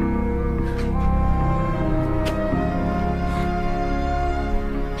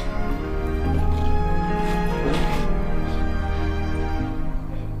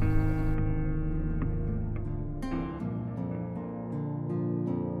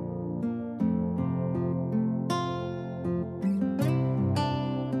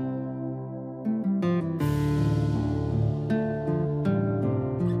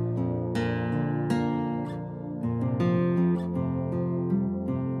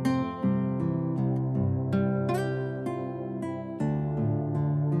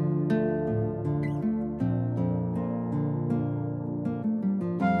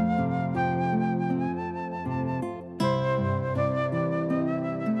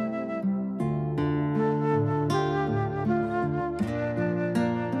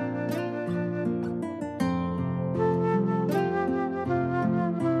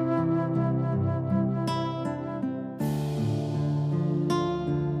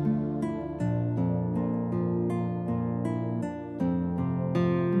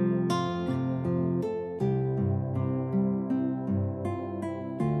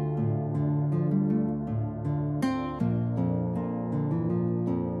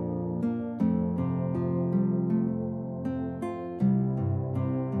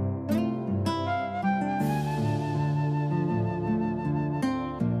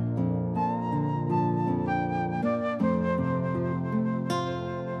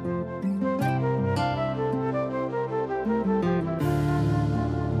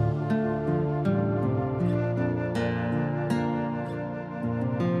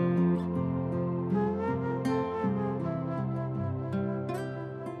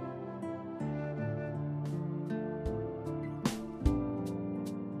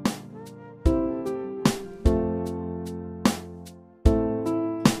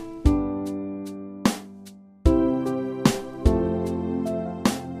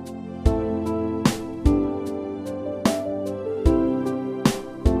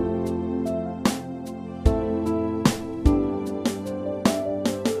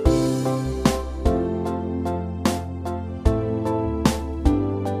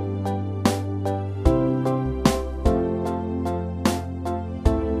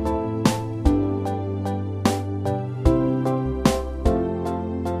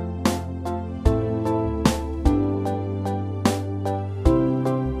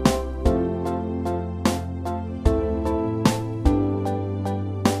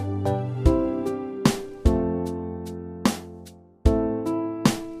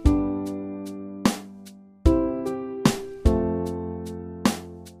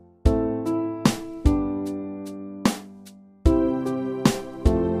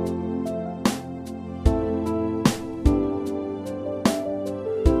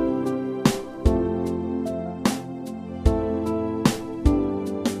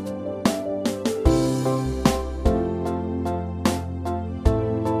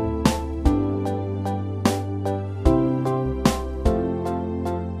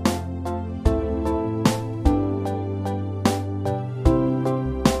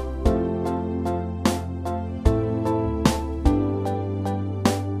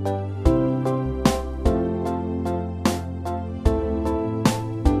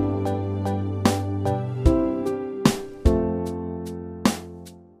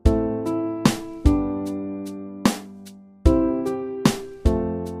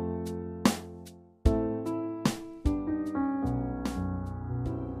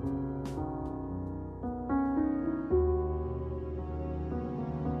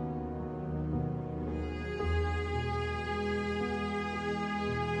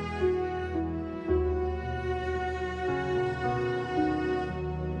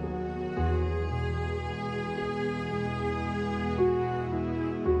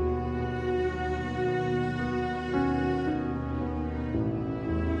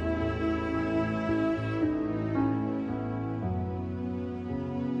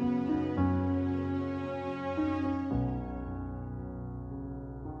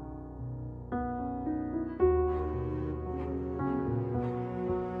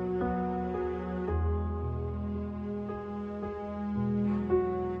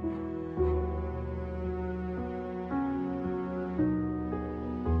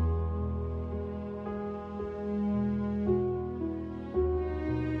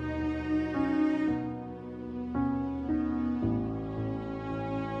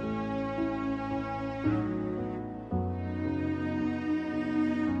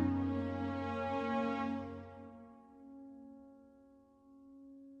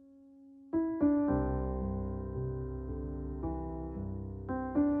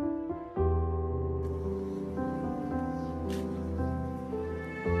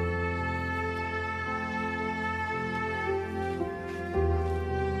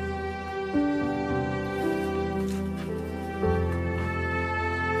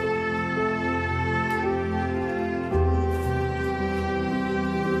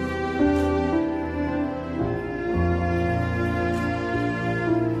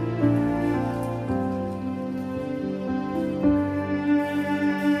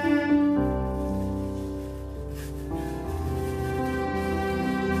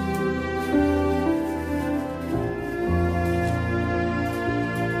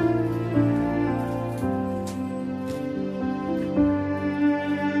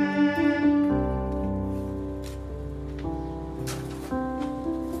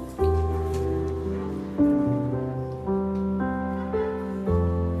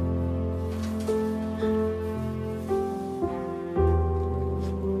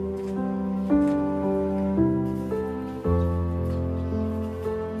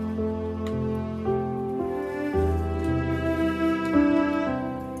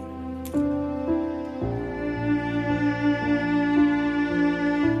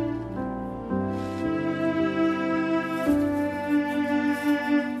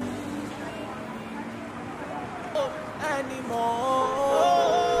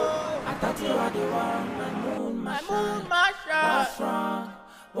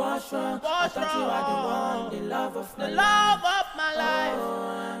 What's wrong? I thought you were the one, the love of my life.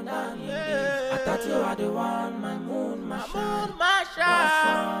 I thought you were the one, my moon, my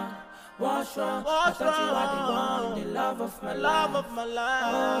shine. What's wrong? I thought you were the one, the love of my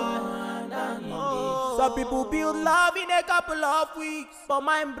life. Some people build love in a couple of weeks, but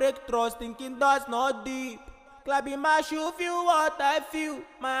mine break trust thinking that's not deep. Clapping my shoe, feel what I feel.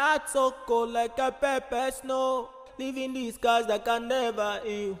 My heart so cold like a pepper snow. Living these scars that can never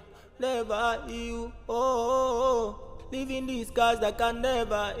heal, never heal. Oh, living these scars that can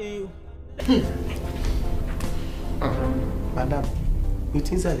never heal. Madam, you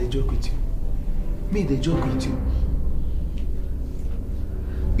think I joke with you? Me, they joke with you.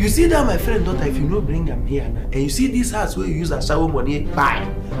 You see that my friend daughter, if you no bring them here now, and you see this house where you use a shower money, buy.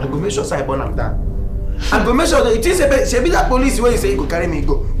 I go make sure I burn them down. I go make sure that you think she be that police where you say you go carry me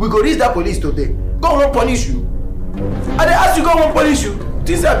go. We go reach that police today. Go won't punish you. And they ask you go won't punish you.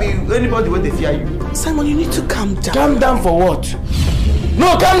 This will be anybody when they fear you. Simon, you need to calm down. Calm down for what?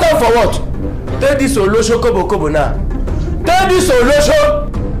 No, calm down for what? Tell this Olosho Kobo now. Tell this Olosho.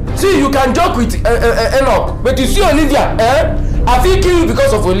 See, you can joke with Enoch, but you see Olivia, I feel kill you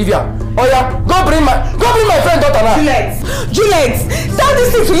because of Olivia. Oh yeah, go bring my friend daughter now. Juliet, tell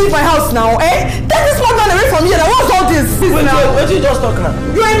this thing to leave my house now, eh? Take this small man away from here. Now what's all this? Wait, you just talk now.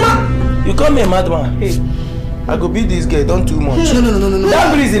 You a mad? You call me a madman. Hey, I go beat this girl. Don't too much. No.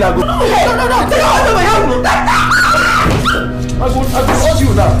 That reason I go. Hey, no. Take out of my house. I go hold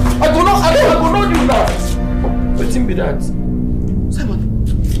you now. I go not you now. Waiting be that. Simon.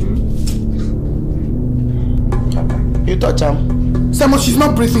 You touch him. Simon, she's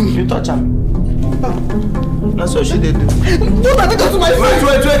not breathing. You touch him. That's what she did. Don't touch my friend.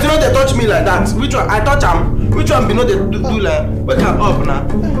 Wait, you know they touch me like that. Which one? I touch him. Which one be know they do like wake am up now.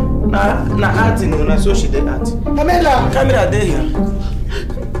 Na acting na so she did that. Pamela. Camera there here.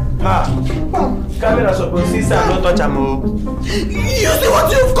 Camera suppose see say I no touch am o. You see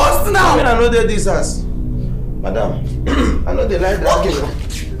what you've caused now. Camera no dey this house. Madam, I know they like that girl.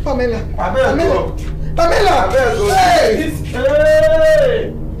 Pamela. Pamela. Hey!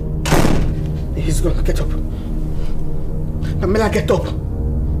 Hey! He's gonna get up. Pamela, get up.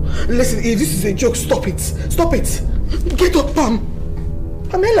 Listen, if this is a joke, stop it. Stop it. Get up, Pam.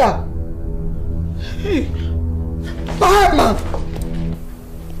 Pamela. Hey. Pam.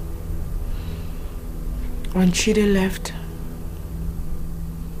 When Chidi left,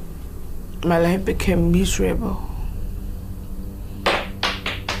 my life became miserable.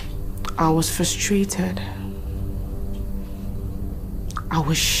 I was frustrated. I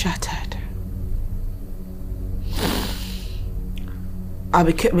was shattered. I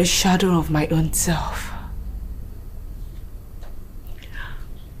became a shadow of my own self.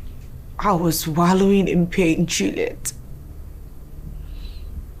 I was wallowing in pain, Juliet.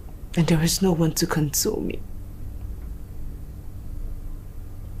 And there was no one to console me.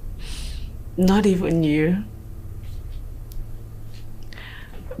 Not even you.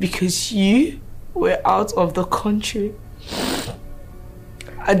 Because you were out of the country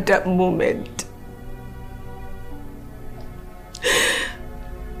at that moment.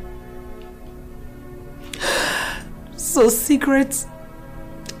 So cigarettes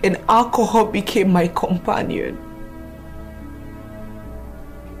and alcohol became my companion.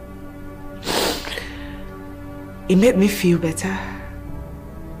 It made me feel better.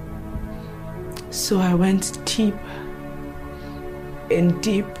 So I went deep and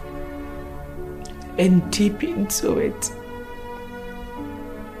deep and deep into it.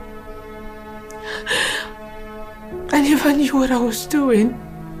 I never knew what I was doing.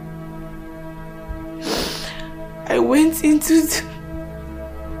 I went into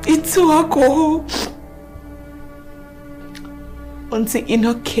alcohol until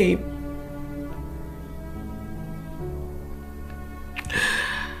Enoch came.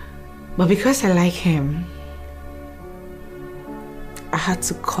 But because I like him, I had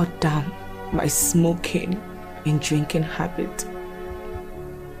to cut down my smoking and drinking habit.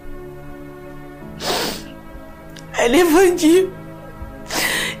 I never knew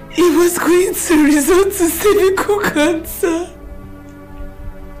it was going to result to cervical cancer.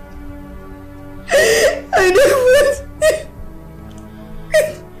 I never did.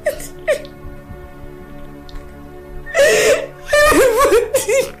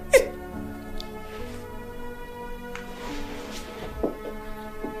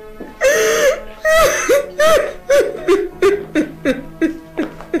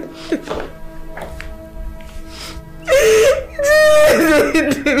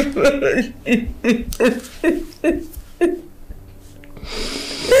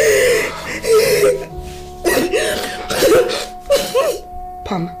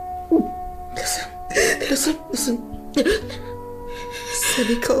 Pam. Listen.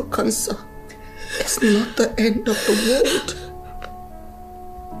 Cervical cancer is not the end of the world.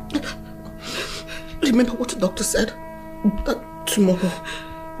 Remember what the doctor said? That tomorrow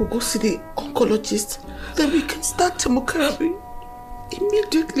we'll go see the oncologist. Then we can start chemotherapy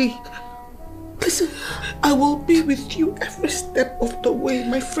immediately. Listen, I will be with you every step of the way,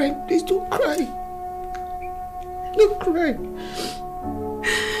 my friend. Please don't cry. Don't cry.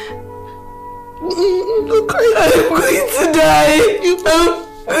 Don't cry. I'm going to die. I'm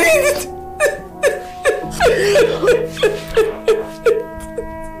going to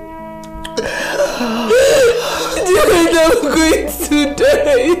I'm going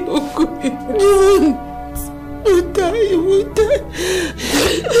to die. You will die.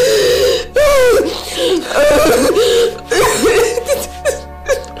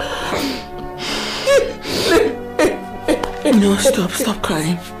 No, stop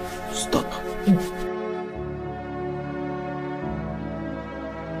crying. Stop.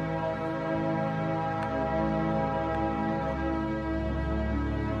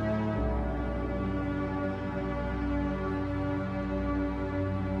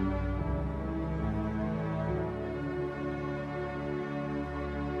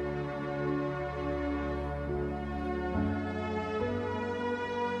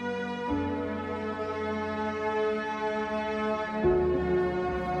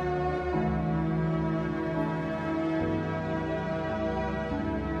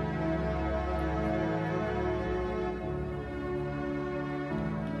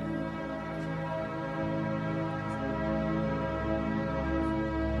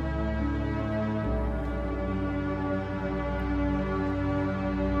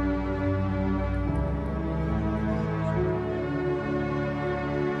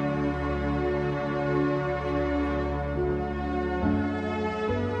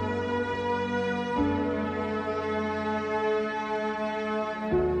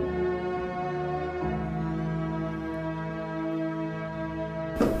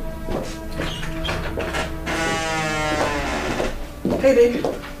 Hey, babe.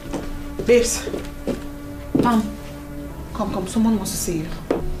 Babes. Come. Someone wants to see you.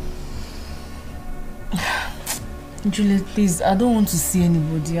 Juliet, please, I don't want to see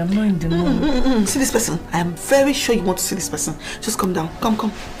anybody. I'm not in the mood. See this person. I am very sure you want to see this person. Just come down.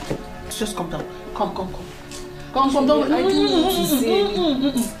 Come. Just come down. Come down. I don't want to see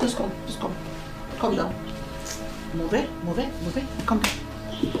anybody. Just come. Come down. Move it. Come down.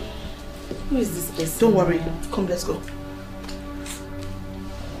 Who is this person? Don't worry. Come, let's go.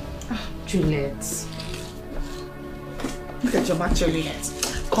 Juliet. Look at your match, Juliet.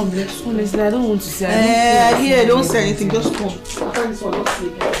 Come, let's go. Honestly, I don't want to say. Here, don't say anything. Just come. After this one, don't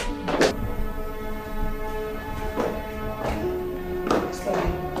sleep.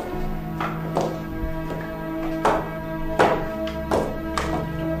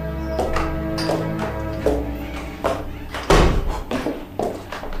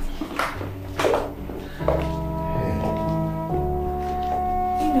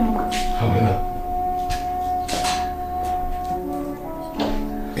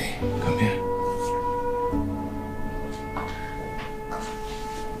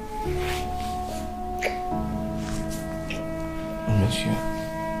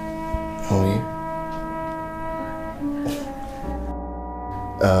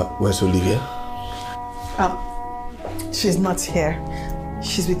 Where's Olivia? She's not here.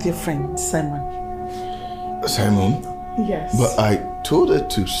 She's with your friend, Simon. Simon? Yes. But I told her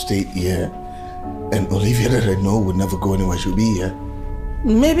to stay here, and Olivia that I know would never go anywhere. She'll be here.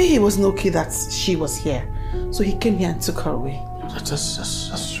 Maybe he wasn't okay that she was here, so he came here and took her away. That's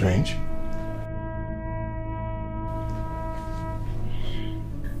strange.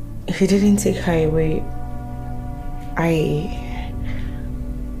 He didn't take her away.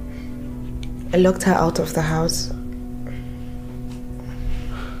 I locked her out of the house.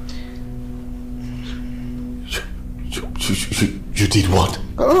 You did what?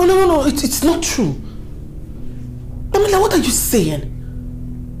 Oh, no, it's not true. Amila, what are you saying?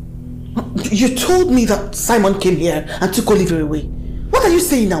 You told me that Simon came here and took Olivia away. What are you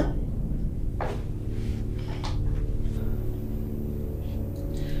saying now?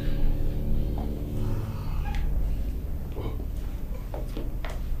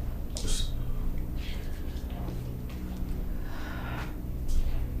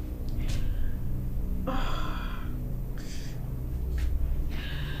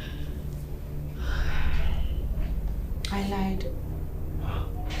 I lied.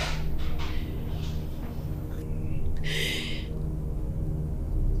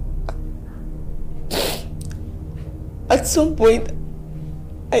 At some point,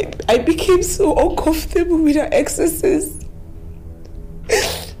 I became so uncomfortable with her excesses.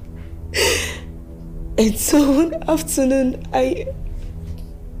 And so one afternoon, I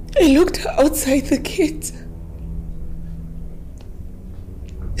looked outside the gate.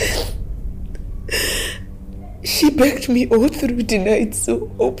 She begged me all through the night to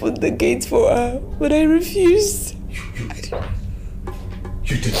open the gate for her, but I refused.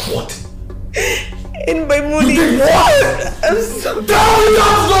 You did what? In my money. You did what? I'm sorry. Tell me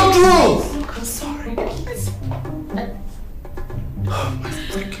that's not true! I'm sorry. Oh my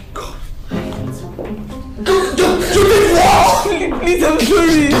freaking God. You did what? Please, I'm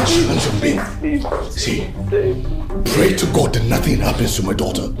sorry. See, pray to God that nothing happens to my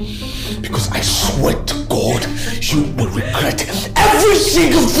daughter. Because I swear to God, you will regret every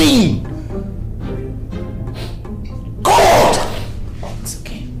single thing. God! It's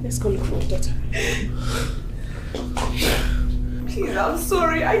okay. Let's go look for my daughter. Please, I'm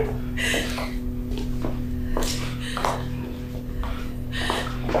sorry.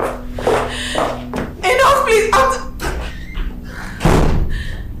 Enough, please.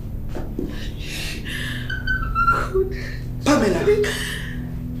 Pamela, who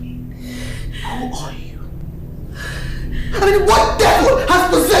are you? I mean, what devil has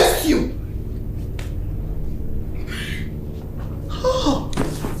possessed you? Oh.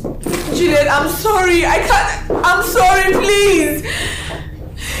 Juliet, I'm sorry. I can't. I'm sorry, please.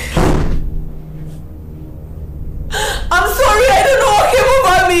 I'm sorry. I don't know what came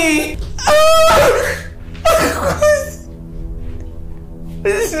over me.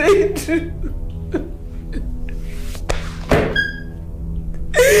 This is true.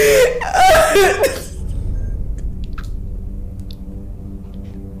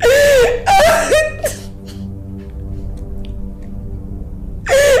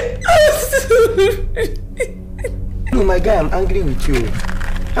 No, my guy, I'm angry with you.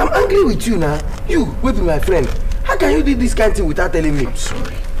 I'm angry with you now. You, with my friend. How can you do this kind of thing without telling me? I'm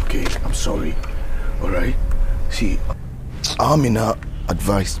sorry, okay? I'm sorry. Alright? See, Amina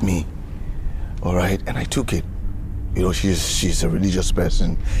advised me. Alright? And I took it. You know, she's a religious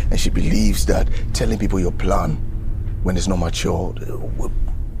person, and she believes that telling people your plan when it's not mature will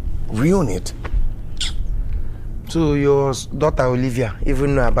ruin it. So your daughter Olivia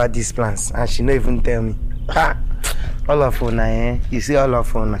even know about these plans, and she not even tell me. Ha! All of her, eh? You see all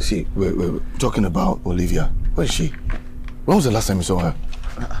of her. See, we're talking about Olivia. Where is she? When was the last time you saw her?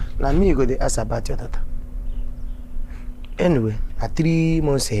 Now me you go to ask about your daughter. Anyway, 3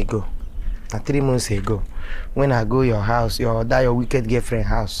 months ago, when I go your house, your wicked girlfriend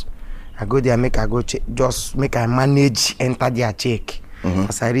house, I go there, make I go check, just make I manage enter their check.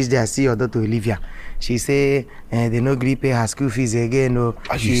 As I reach there, I see your daughter Olivia. She say they no agree pay her school fees again. No,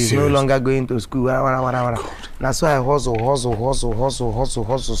 she's no longer going to school. That's why I hustle,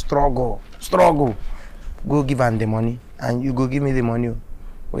 struggle. Go give her the money, and you go give me the money.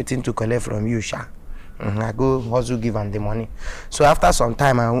 Waiting to collect from you, Sha. I go hustle, give her the money. So after some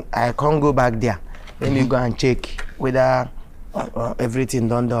time, I can't go back there. Let me go and check whether everything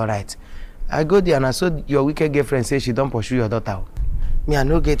done all right. I go there and I saw your wicked girlfriend say she don't pursue your daughter. Me, I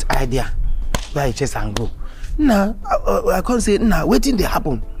no get idea where I chase and go. Nah, I can't say, nah, waiting they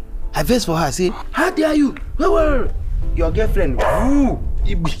happen. I vex for her, say, how dare you? Where? Your girlfriend,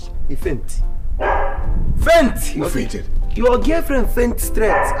 he faint. Who fainted? Your girlfriend faint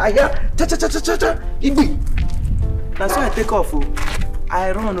straight. I hear, cha-cha-cha-cha-cha, that's why I take off.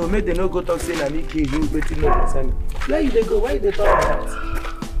 I run, make them no go talk, say, I'm making you, waiting no concern me. Where you they go? Why they talk like that?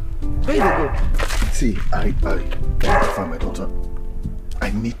 Where you they go? See, I need to find my daughter. I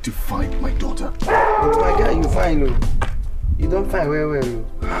need to find my daughter. But my guy, you find no. You don't find well.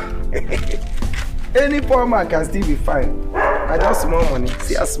 Any poor man can still be fine. I just small money.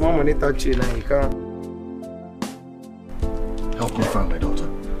 See how small money touch you now, you can't. Help me find my daughter,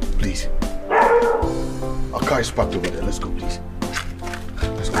 please. Our car is parked over there. Let's go, please.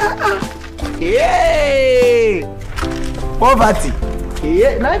 Let's go. Yay! Poverty.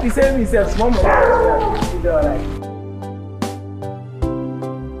 Yeah, now if you say me, say small money. You do all right.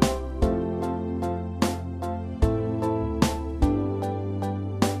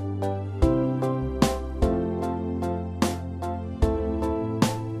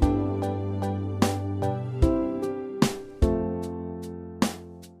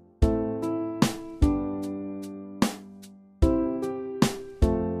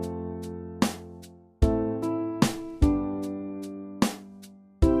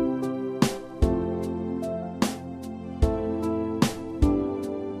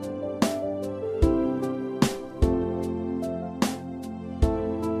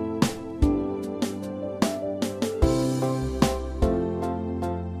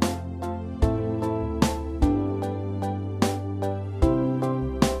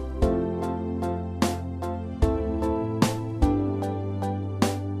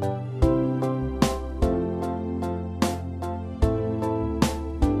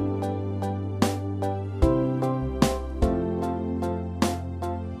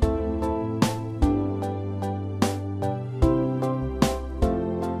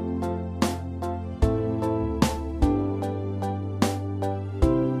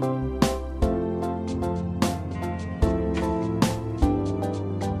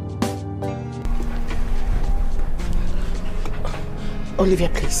 Olivia,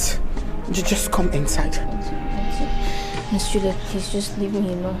 please. You just come inside. Miss Juliet, please just leave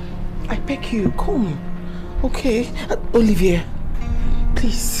me alone. I beg you, come. Okay? Olivia,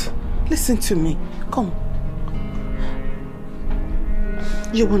 please, listen to me. Come.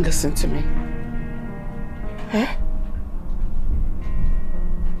 You won't listen to me. Eh?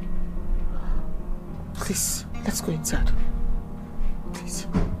 Please, let's go inside. Please.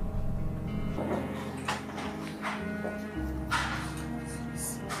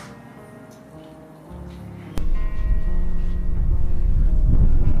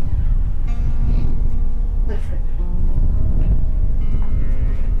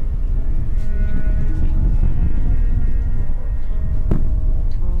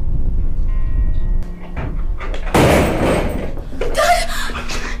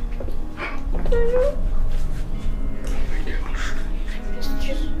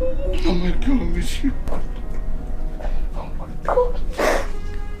 Oh my God, I miss you. Oh my God.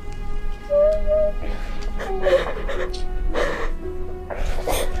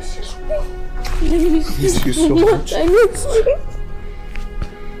 I miss you so much. I miss you.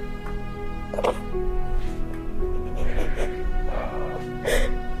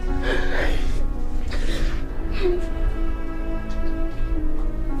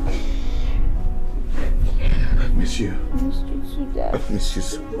 I miss you. I miss you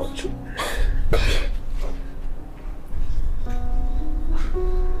so much.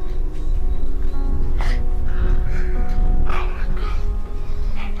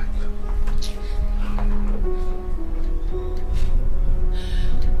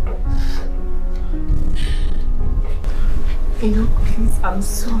 Please, I'm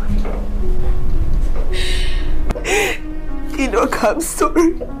sorry. I'm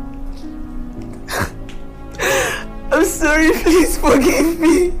sorry. I'm sorry, please forgive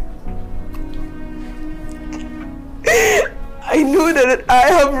me. I know that I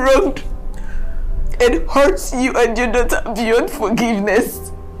have wronged and hurt you and your daughter beyond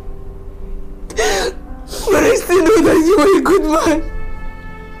forgiveness. But I still know that you are a good man.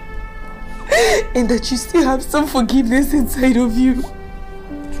 And that you still have some forgiveness inside of you.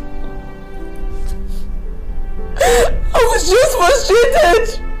 I was just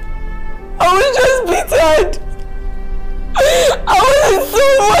frustrated. I was just bitter. I was in so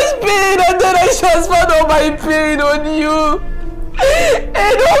much pain and then I transferred all my pain on you.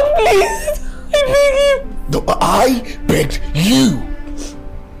 And oh please, I beg you. No, I begged you.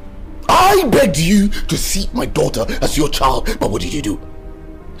 I begged you to see my daughter as your child, but what did you do?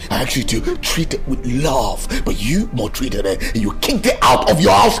 I asked you to treat her with love, but you maltreated her and you kicked her out of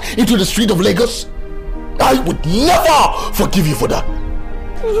your house into the street of Lagos. I would never forgive you for that.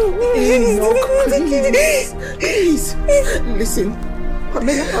 Please. Listen,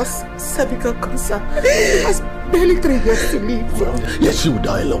 Pamela has cervical cancer. She has barely 3 years to live. Yes, she will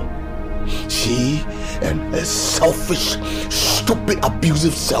die alone. She and her selfish, stupid,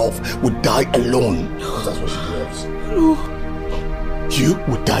 abusive self would die alone. Because that's what she deserves. No. You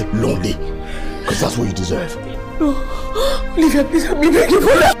would die lonely. Because that's what you deserve. No. Olivia, please help me beg you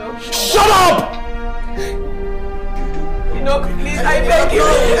for that. Shut up! Please, I beg you.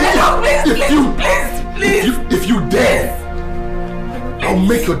 Please. If you dare, I'll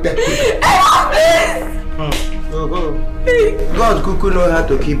make your death quicker. God Kuku know how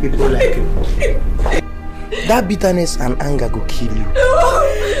to keep people like you. That bitterness and anger go kill you.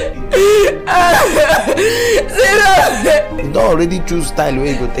 You don't already choose style where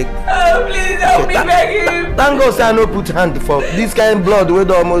you go take. Please help me beg him. Thank God say I no put hand for this kind of blood where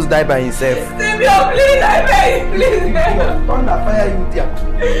they almost die by himself. Save your please, I beg you, please. Thunder fire you there.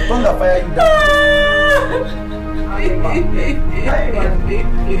 Thunder fire you down.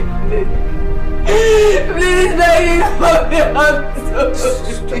 Please beg him for me. I'm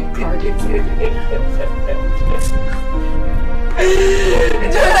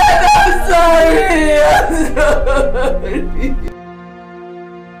sorry. I'm sorry.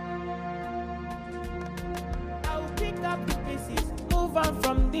 I'll pick up the pieces, move on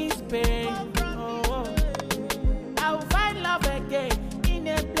from this pain. Oh. I'll find love again in a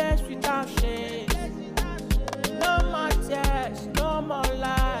place without shame. No more tears, no more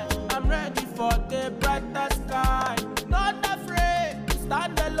lies. I'm ready for the brighter sky. Not afraid to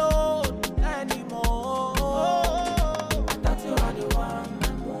stand alone anymore. I thought you were the one.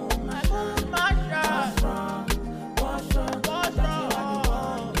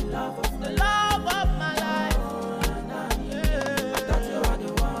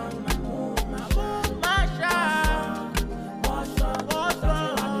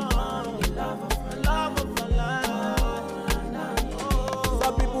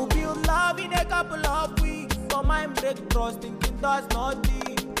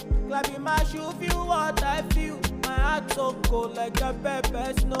 so cold like a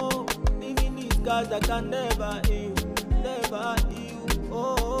pepper snow. Living these scars that can never heal, never heal.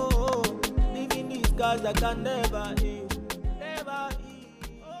 Oh, oh, oh. Living these scars that can never heal.